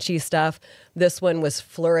stuff, crunchy stuff, this one was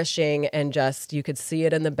flourishing, and just, you could see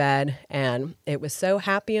it in the bed, and it was so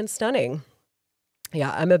happy and stunning.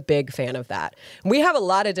 Yeah, I'm a big fan of that. We have a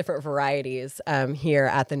lot of different varieties here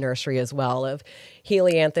at the nursery as well of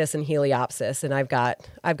Helianthus and Heliopsis, and I've got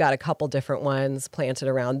a couple different ones planted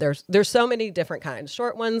around. There's so many different kinds,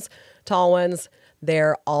 short ones, tall ones.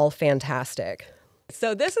 They're all fantastic.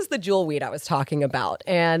 So this is the jewel weed I was talking about,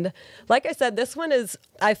 and like I said, this one is,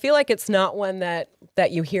 I feel like it's not one that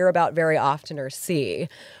you hear about very often or see,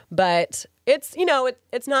 but it's,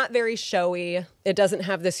 it's not very showy. It doesn't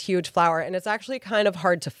have this huge flower, and it's actually kind of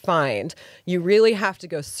hard to find. You really have to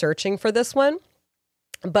go searching for this one.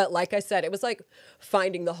 But like I said, it was like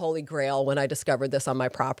finding the Holy Grail when I discovered this on my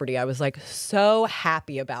property. I was like so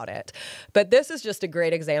happy about it. But this is just a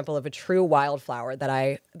great example of a true wildflower that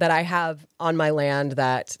I have on my land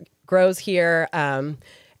that grows here, and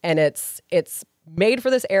it's made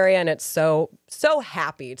for this area, and it's so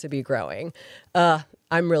happy to be growing.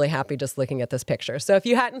 I'm really happy just looking at this picture. So if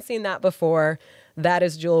you hadn't seen that before, that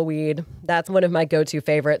is jewelweed. That's one of my go-to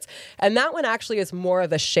favorites. And that one actually is more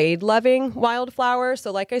of a shade-loving wildflower.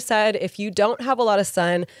 So like I said, if you don't have a lot of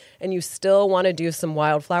sun and you still want to do some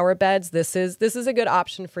wildflower beds, this is a good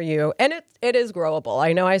option for you. And it is growable.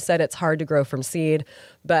 I know I said it's hard to grow from seed,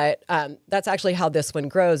 but that's actually how this one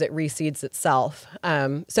grows. It reseeds itself.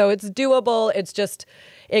 So it's doable. It's just,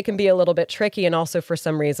 it can be a little bit tricky. And also for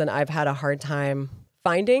some reason, I've had a hard time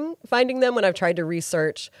finding them when I've tried to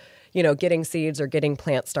research, getting seeds or getting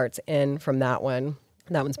plant starts in from that one.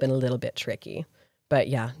 That one's been a little bit tricky. But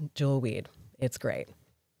yeah, jewelweed, it's great.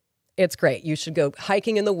 It's great. You should go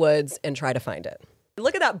hiking in the woods and try to find it.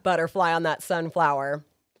 Look at that butterfly on that sunflower.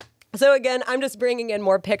 So again, I'm just bringing in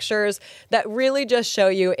more pictures that really just show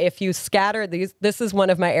you if you scatter these. This is one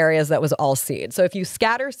of my areas that was all seed. So if you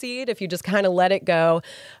scatter seed, if you just kind of let it go,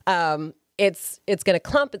 it's going to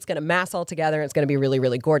clump, it's going to mass all together, and it's going to be really,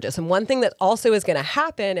 really gorgeous. And one thing that also is going to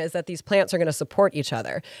happen is that these plants are going to support each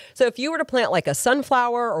other. So if you were to plant like a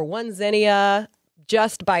sunflower or one zinnia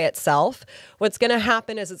just by itself, what's going to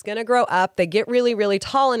happen is it's going to grow up, they get really, really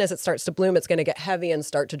tall, and as it starts to bloom, it's going to get heavy and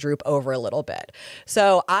start to droop over a little bit.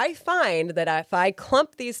 So I find that if I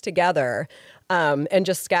clump these together and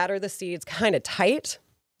just scatter the seeds kind of tight,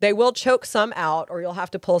 They will choke some out, or you'll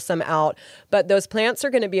have to pull some out, but those plants are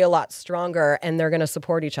going to be a lot stronger, and they're going to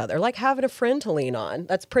support each other, like having a friend to lean on.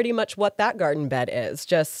 That's pretty much what that garden bed is.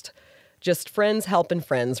 Just friends helping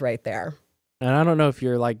friends right there. And I don't know if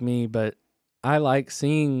you're like me, but I like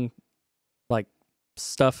seeing like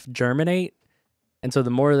stuff germinate. And so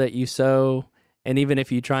the more that you sow, and even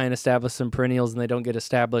if you try and establish some perennials and they don't get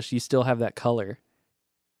established, you still have that color.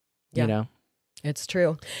 Yeah. You know? It's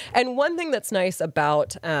true. And one thing that's nice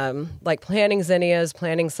about like planting zinnias,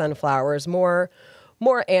 planting sunflowers, more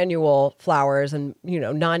annual flowers and,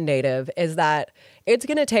 non-native, is that it's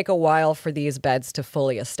going to take a while for these beds to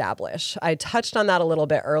fully establish. I touched on that a little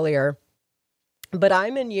bit earlier, but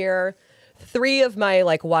I'm in year 3 of my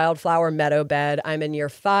like wildflower meadow bed. I'm in year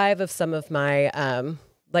 5 of some of my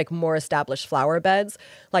like more established flower beds,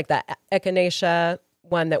 like that echinacea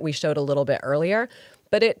one that we showed a little bit earlier.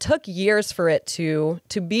 But it took years for it to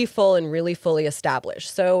be full and really fully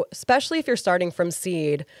established. So especially if you're starting from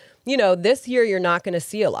seed, this year you're not going to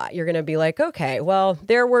see a lot. You're going to be like, okay, well,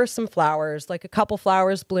 there were some flowers, like a couple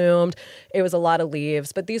flowers bloomed. It was a lot of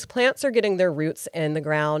leaves, but these plants are getting their roots in the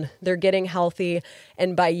ground. They're getting healthy.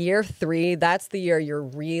 And by year 3, that's the year you're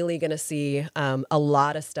really going to see a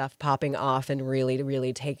lot of stuff popping off and really,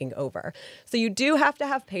 really taking over. So you do have to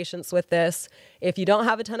have patience with this. If you don't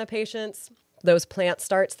have a ton of patience, those plant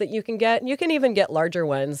starts that you can get, and you can even get larger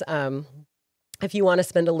ones if you want to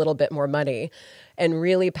spend a little bit more money and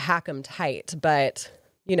really pack them tight. But,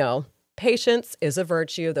 patience is a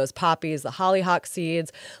virtue. Those poppies, the hollyhock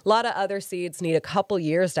seeds, a lot of other seeds need a couple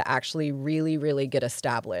years to actually really, really get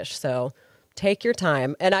established. So take your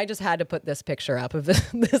time. And I just had to put this picture up of this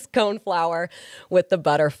coneflower with the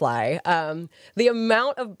butterfly. The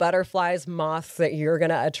amount of butterflies, moths that you're going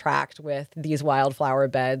to attract with these wildflower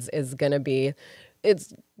beds is going to be,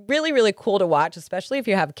 it's really, really cool to watch, especially if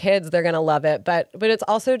you have kids. They're going to love it. But it's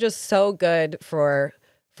also just so good for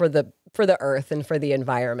the earth and for the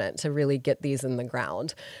environment to really get these in the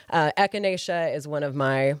ground. Echinacea is one of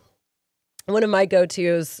my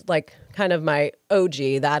go-tos, like kind of my OG,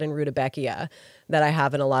 that and Rudbeckia, that I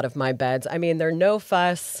have in a lot of my beds. I mean, they're no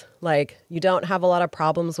fuss, like you don't have a lot of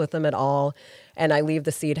problems with them at all. And I leave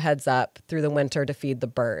the seed heads up through the winter to feed the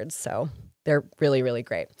birds. So they're really, really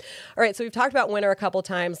great. All right, so we've talked about winter a couple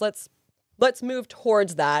times. Let's move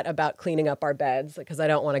towards that about cleaning up our beds, because I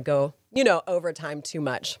don't want to go, over time too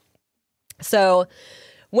much. So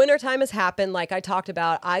wintertime has happened. Like I talked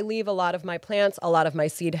about, I leave a lot of my plants, a lot of my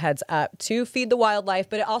seed heads up to feed the wildlife,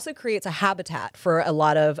 but it also creates a habitat for a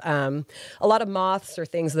lot of moths or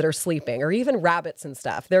things that are sleeping, or even rabbits and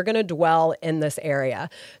stuff. They're going to dwell in this area.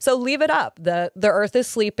 So leave it up. The earth is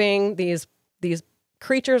sleeping. These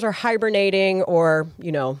creatures are hibernating, or,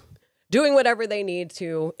 doing whatever they need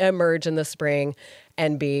to emerge in the spring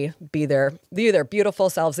and be their beautiful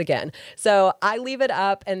selves again. So I leave it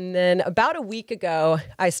up, and then about a week ago,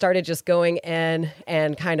 I started just going in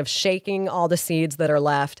and kind of shaking all the seeds that are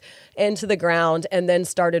left into the ground, and then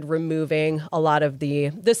started removing a lot of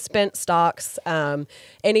the spent stalks,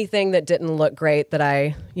 anything that didn't look great that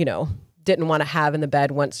I, didn't want to have in the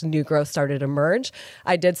bed once new growth started to emerge.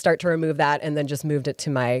 I did start to remove that, and then just moved it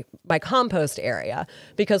to my compost area,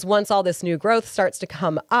 because once all this new growth starts to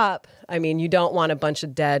come up, I mean, you don't want a bunch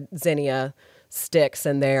of dead zinnia sticks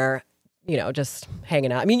in there, just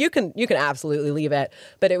hanging out. I mean, you can absolutely leave it,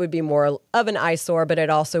 but it would be more of an eyesore, but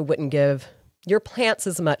it also wouldn't give your plants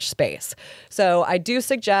as much space. So I do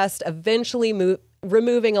suggest eventually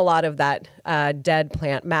removing a lot of that dead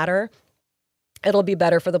plant matter. It'll be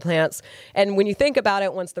better for the plants. And when you think about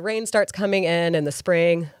it, once the rain starts coming in the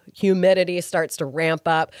spring, humidity starts to ramp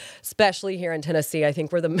up, especially here in Tennessee. I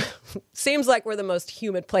think seems like we're the most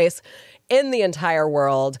humid place in the entire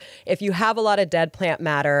world. If you have a lot of dead plant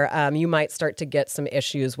matter, you might start to get some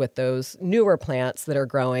issues with those newer plants that are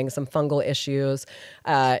growing, some fungal issues,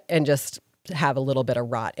 and just have a little bit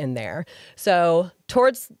of rot in there. So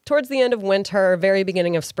towards the end of winter, very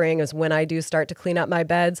beginning of spring is when I do start to clean up my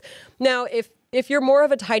beds. Now, if you're more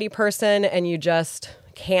of a tidy person and you just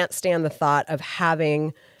can't stand the thought of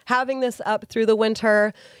having this up through the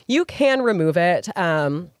winter, you can remove it.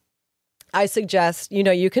 I suggest,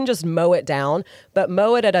 you can just mow it down, but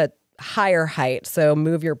mow it at a higher height. So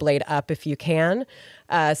move your blade up if you can.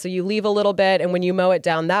 So you leave a little bit, and when you mow it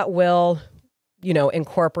down, that will,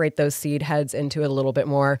 incorporate those seed heads into it a little bit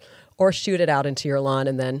more, or shoot it out into your lawn,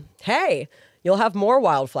 and then, hey, you'll have more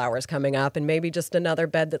wildflowers coming up, and maybe just another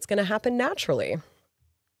bed that's going to happen naturally,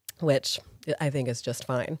 which I think is just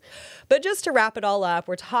fine. But just to wrap it all up,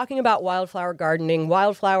 we're talking about wildflower gardening.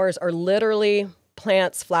 Wildflowers are literally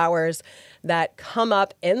plants, flowers that come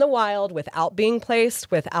up in the wild without being placed,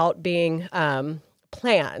 without being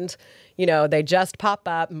planned. You know, they just pop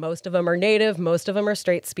up. Most of them are native. Most of them are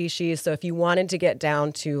straight species. So if you wanted to get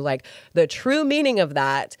down to like the true meaning of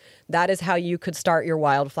that, that is how you could start your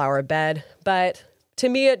wildflower bed. But to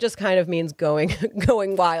me, it just kind of means going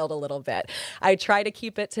wild a little bit. I try to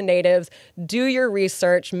keep it to natives. Do your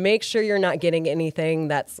research. Make sure you're not getting anything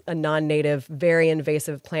that's a non-native, very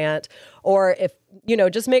invasive plant. Or if, you know,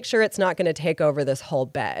 just make sure it's not going to take over this whole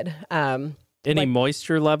bed. Any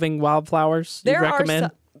moisture-loving wildflowers you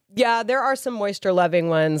recommend? Yeah, there are some moisture-loving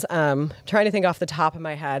ones. Trying to think off the top of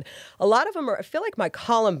my head. A lot of them are, I feel like my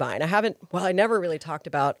columbine. I never really talked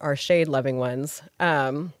about our shade-loving ones.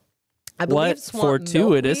 I believe what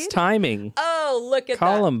fortuitous milkweed? Timing. Oh, look at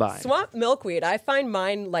columbine. That. Swamp milkweed. I find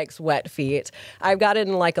mine likes wet feet. I've got it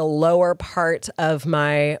in like a lower part of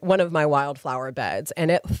one of my wildflower beds,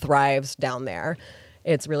 and it thrives down there.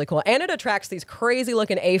 It's really cool. And it attracts these crazy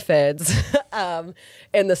looking aphids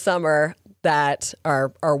in the summer that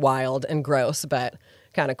are wild and gross, but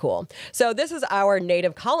kind of cool. So this is our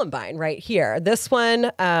native columbine right here. This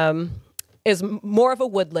one is more of a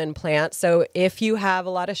woodland plant. So if you have a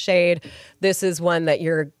lot of shade, this is one that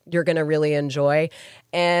you're going to really enjoy.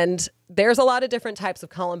 And there's a lot of different types of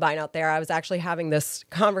columbine out there. I was actually having this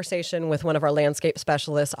conversation with one of our landscape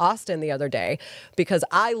specialists, Austin, the other day, because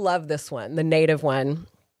I love this one, the native one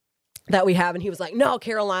that we have. And he was like, no,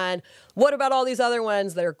 Caroline, what about all these other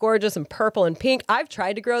ones that are gorgeous and purple and pink? I've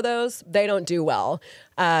tried to grow those. They don't do well.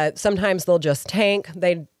 Sometimes they'll just tank.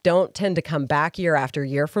 They don't tend to come back year after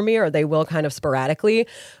year for me, or they will kind of sporadically.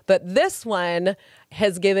 But this one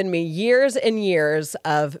has given me years and years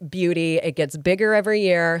of beauty. It gets bigger every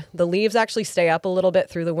year. The leaves actually stay up a little bit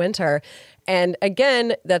through the winter. And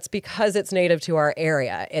again, that's because it's native to our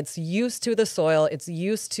area. It's used to the soil. It's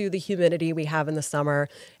used to the humidity we have in the summer.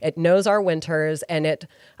 It knows our winters. And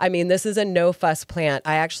this is a no-fuss plant.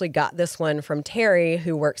 I actually got this one from Terry,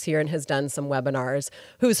 who works here and has done some webinars,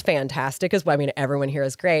 who's fantastic as well. I mean, everyone here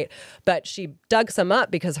is great. But she dug some up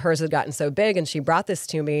because hers had gotten so big, and she brought this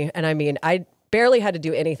to me. And I barely had to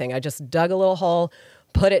do anything. I just dug a little hole,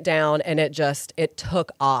 put it down, and it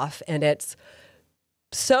took off. And it's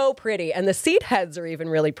so pretty. And the seed heads are even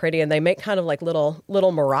really pretty, and they make kind of like little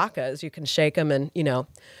maracas. You can shake them and,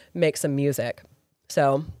 make some music.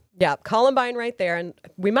 So yeah, columbine right there. And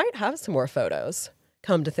we might have some more photos,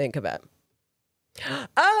 come to think of it.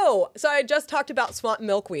 Oh, so I just talked about swamp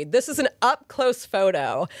milkweed. This is an up-close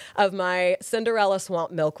photo of my Cinderella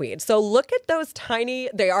swamp milkweed. So look at those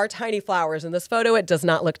they are tiny flowers. In this photo, it does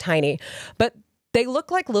not look tiny, but they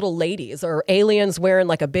look like little ladies or aliens wearing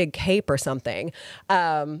like a big cape or something.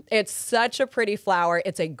 It's such a pretty flower.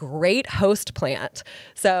 It's a great host plant.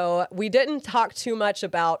 So we didn't talk too much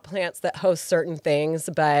about plants that host certain things,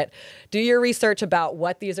 but do your research about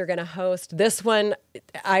what these are going to host. This one,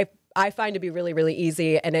 I find to be really, really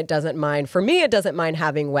easy, and it doesn't mind. For me, it doesn't mind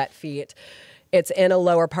having wet feet. It's in a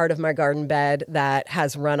lower part of my garden bed that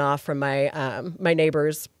has runoff from my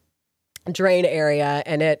neighbor's drain area,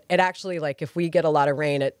 and it actually, like, if we get a lot of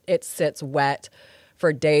rain, it sits wet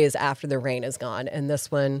for days after the rain is gone. And this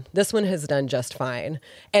one has done just fine.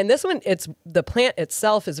 And this one, the plant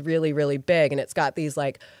itself is really, really big, and it's got these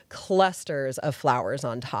like clusters of flowers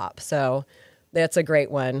on top. So that's a great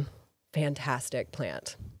one. Fantastic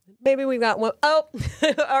plant. Maybe we've got one. Oh,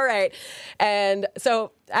 all right. And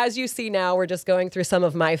so as you see now, we're just going through some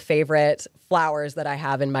of my favorite flowers that I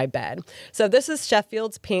have in my bed. So this is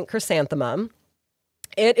Sheffield's pink chrysanthemum.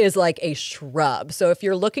 It is like a shrub. So if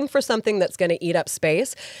you're looking for something that's going to eat up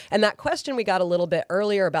space, and that question we got a little bit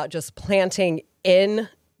earlier about just planting in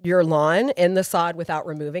your lawn in the sod without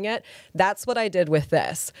removing it, that's what I did with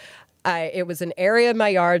this. It was an area in my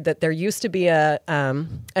yard that there used to be an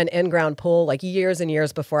in-ground pool like years and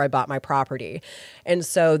years before I bought my property. And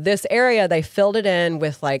so this area, they filled it in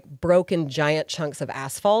with like broken giant chunks of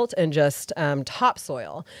asphalt and just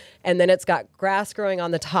topsoil. And then it's got grass growing on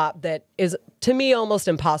the top that is, to me, almost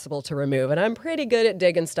impossible to remove. And I'm pretty good at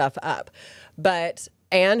digging stuff up. But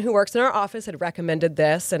Anne, who works in our office, had recommended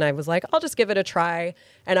this, and I was like, I'll just give it a try.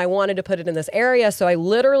 And I wanted to put it in this area, so I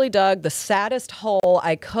literally dug the saddest hole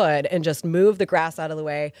I could and just moved the grass out of the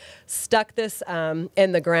way, stuck this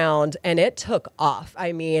in the ground, and it took off.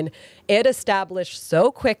 I mean, it established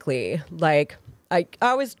so quickly. Like, I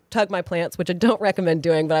always tug my plants, which I don't recommend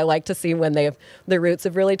doing, but I like to see when the roots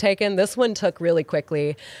have really taken. This one took really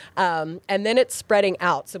quickly. And then it's spreading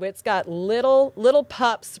out. So it's got little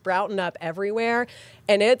pups sprouting up everywhere.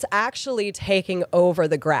 And it's actually taking over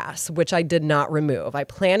the grass, which I did not remove. I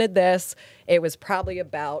planted this. It was probably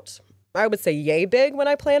about, I would say, yay big when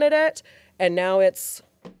I planted it. And now it's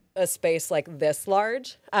a space like this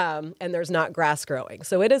large, and there's not grass growing.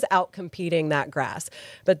 So it is out competing that grass.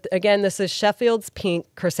 But again, this is Sheffield's pink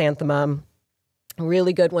chrysanthemum.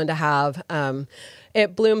 Really good one to have.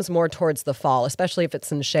 It blooms more towards the fall, especially if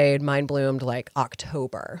it's in shade. Mine bloomed like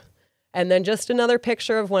October. And then just another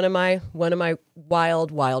picture of one of my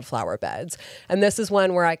wildflower beds. And this is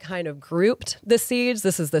one where I kind of grouped the seeds.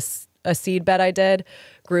 This is a seed bed I did,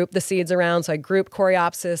 grouped the seeds around. So I grouped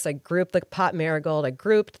Coreopsis, I grouped the pot marigold, I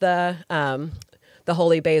grouped the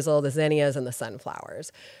holy basil, the zinnias, and the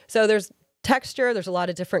sunflowers. So there's texture, there's a lot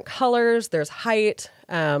of different colors, there's height.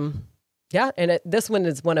 Yeah, and this one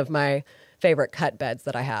is one of my favorite cut beds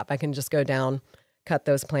that I have. I can just go down, cut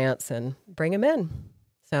those plants, and bring them in.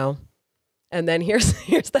 So, and then here's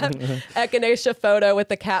that echinacea photo with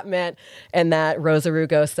the catmint and that Rosa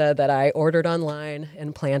rugosa that I ordered online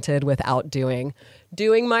and planted without doing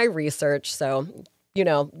my research. So, you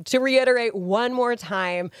know, to reiterate one more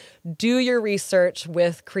time, do your research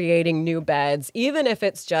with creating new beds, even if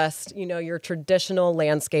it's just, you know, your traditional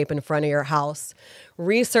landscape in front of your house.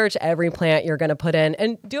 Research every plant you're going to put in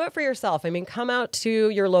and do it for yourself. I mean, come out to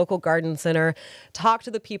your local garden center, talk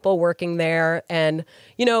to the people working there. And,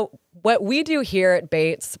 you know, what we do here at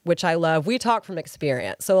Bates, which I love, we talk from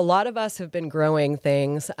experience. So a lot of us have been growing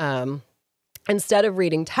things. Instead of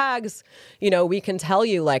reading tags, you know, we can tell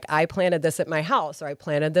you, like, I planted this at my house, or I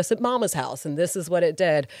planted this at mama's house, and this is what it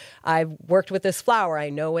did. I've worked with this flower.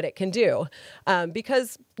 I know what it can do.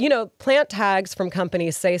 Because, you know, plant tags from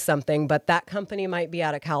companies say something, but that company might be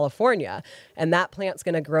out of California, and that plant's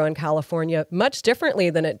going to grow in California much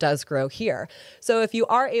differently than it does grow here. So if you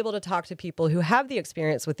are able to talk to people who have the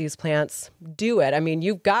experience with these plants, do it. I mean,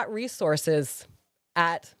 you've got resources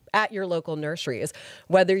at your local nurseries,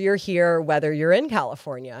 whether you're here, whether you're in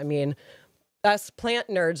California. I mean, us plant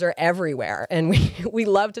nerds are everywhere, and we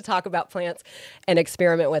love to talk about plants and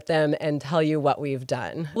experiment with them and tell you what we've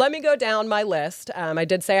done. Let me go down my list. I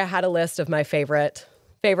did say I had a list of my favorite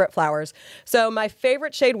flowers. So my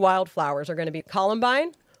favorite shade wildflowers are going to be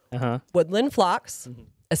columbine, woodland phlox,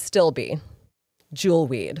 astilbe,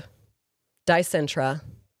 jewelweed, dicentra,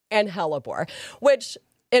 and hellebore, which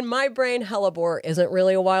in my brain, hellebore isn't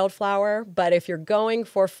really a wildflower, but if you're going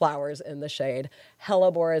for flowers in the shade,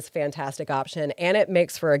 hellebore is a fantastic option, and it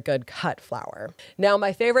makes for a good cut flower. Now,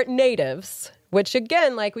 my favorite natives, which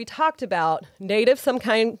again, like we talked about, natives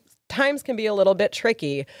sometimes can be a little bit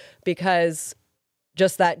tricky because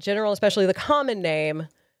just that general, especially the common name,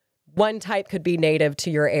 one type could be native to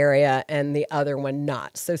your area and the other one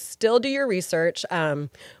not. So still do your research.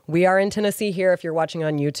 We are in Tennessee here if you're watching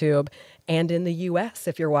on YouTube, and in the U.S.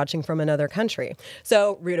 if you're watching from another country.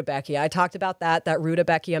 So rudbeckia, I talked about that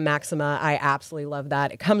rudbeckia maxima. I absolutely love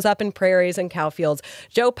that. It comes up in prairies and cow fields.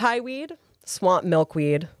 Joe pieweed, swamp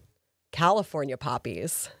milkweed, California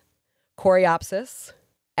poppies, coreopsis,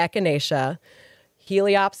 echinacea,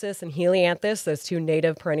 Heliopsis and Helianthus, those two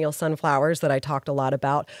native perennial sunflowers that I talked a lot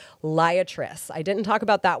about. Liatris. I didn't talk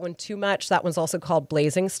about that one too much. That one's also called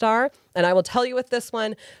Blazing Star. And I will tell you with this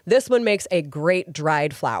one makes a great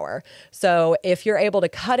dried flower. So if you're able to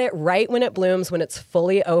cut it right when it blooms, when it's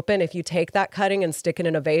fully open, if you take that cutting and stick it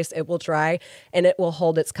in a vase, it will dry and it will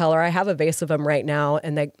hold its color. I have a vase of them right now,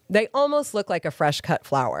 and they almost look like a fresh cut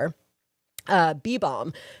flower. Bee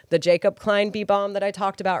balm, the Jacob Klein bee balm that I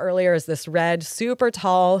talked about earlier, is this red, super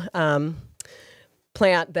tall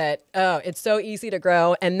plant that, it's so easy to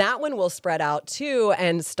grow. And that one will spread out too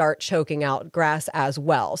and start choking out grass as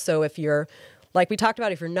well. So if you're, like we talked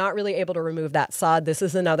about, if you're not really able to remove that sod, this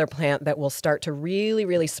is another plant that will start to really,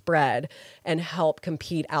 really spread and help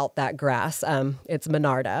compete out that grass. It's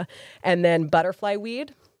Monarda. And then butterfly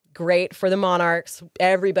weed. Great for the monarchs.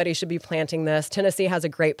 Everybody should be planting this. Tennessee has a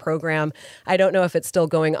great program. I don't know if it's still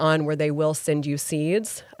going on where they will send you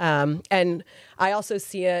seeds. And I also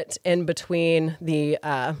see it in between the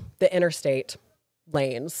interstate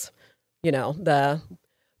lanes, you know,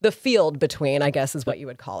 the field between, I guess is what you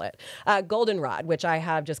would call it. Goldenrod, which I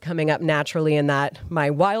have just coming up naturally in that my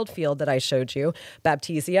wild field that I showed you.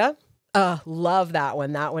 Baptisia. Love that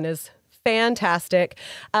one. That one is fantastic.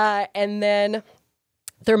 And then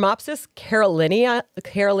Thermopsis caroliniana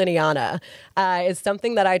is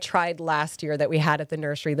something that I tried last year that we had at the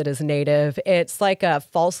nursery that is native. It's like a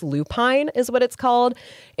false lupine is what it's called.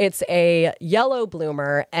 It's a yellow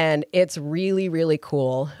bloomer, and it's really, really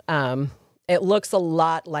cool. It looks a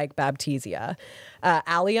lot like Baptisia.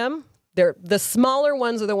 Allium, the smaller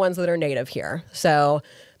ones are the ones that are native here. So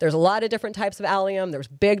there's a lot of different types of allium. There's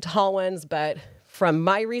big, tall ones, but from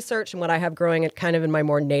my research and what I have growing it kind of in my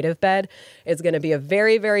more native bed, it's going to be a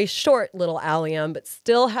very, very short little allium, but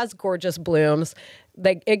still has gorgeous blooms.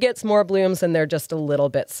 it gets more blooms and they're just a little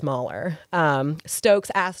bit smaller.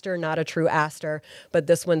 Stokes aster, not a true aster, but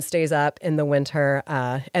this one stays up in the winter.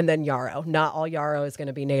 And then yarrow. Not all yarrow is going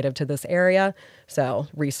to be native to this area, so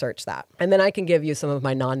research that. And then I can give you some of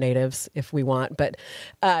my non-natives if we want. But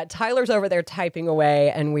Tyler's over there typing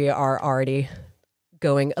away, and we are already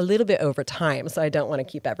going a little bit over time, so I don't want to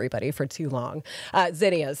keep everybody for too long.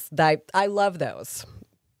 Zinnias, I love those.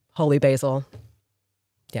 Holy basil.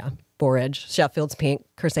 Yeah. Borage, Sheffield's pink,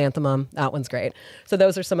 chrysanthemum. That one's great. So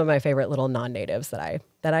those are some of my favorite little non-natives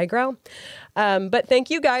that I grow. But thank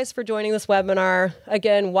you guys for joining this webinar.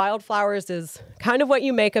 Again, wildflowers is kind of what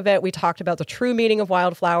you make of it. We talked about the true meaning of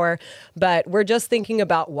wildflower, but we're just thinking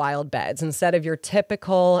about wild beds instead of your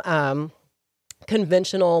typical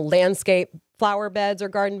conventional landscape flower beds or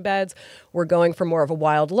garden beds. We're going for more of a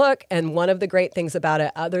wild look. And one of the great things about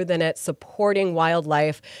it, other than it supporting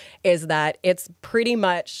wildlife, is that it's pretty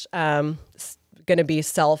much going to be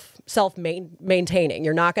self-maintaining.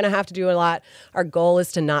 You're not going to have to do a lot. Our goal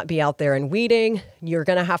is to not be out there and weeding. You're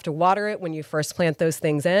going to have to water it when you first plant those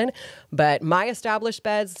things in. But my established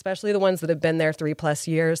beds, especially the ones that have been there 3+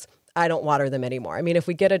 years, I don't water them anymore. I mean, if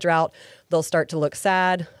we get a drought, they'll start to look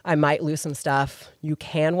sad. I might lose some stuff. You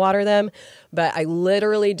can water them, but I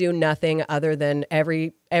literally do nothing other than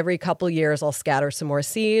every couple years I'll scatter some more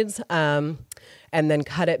seeds and then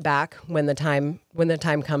cut it back when the time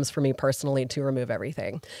comes for me personally to remove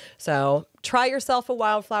everything. So try yourself a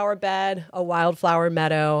wildflower bed, a wildflower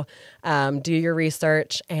meadow, do your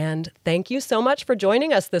research, and thank you so much for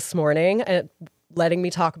joining us this morning. Letting me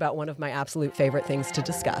talk about one of my absolute favorite things to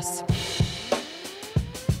discuss.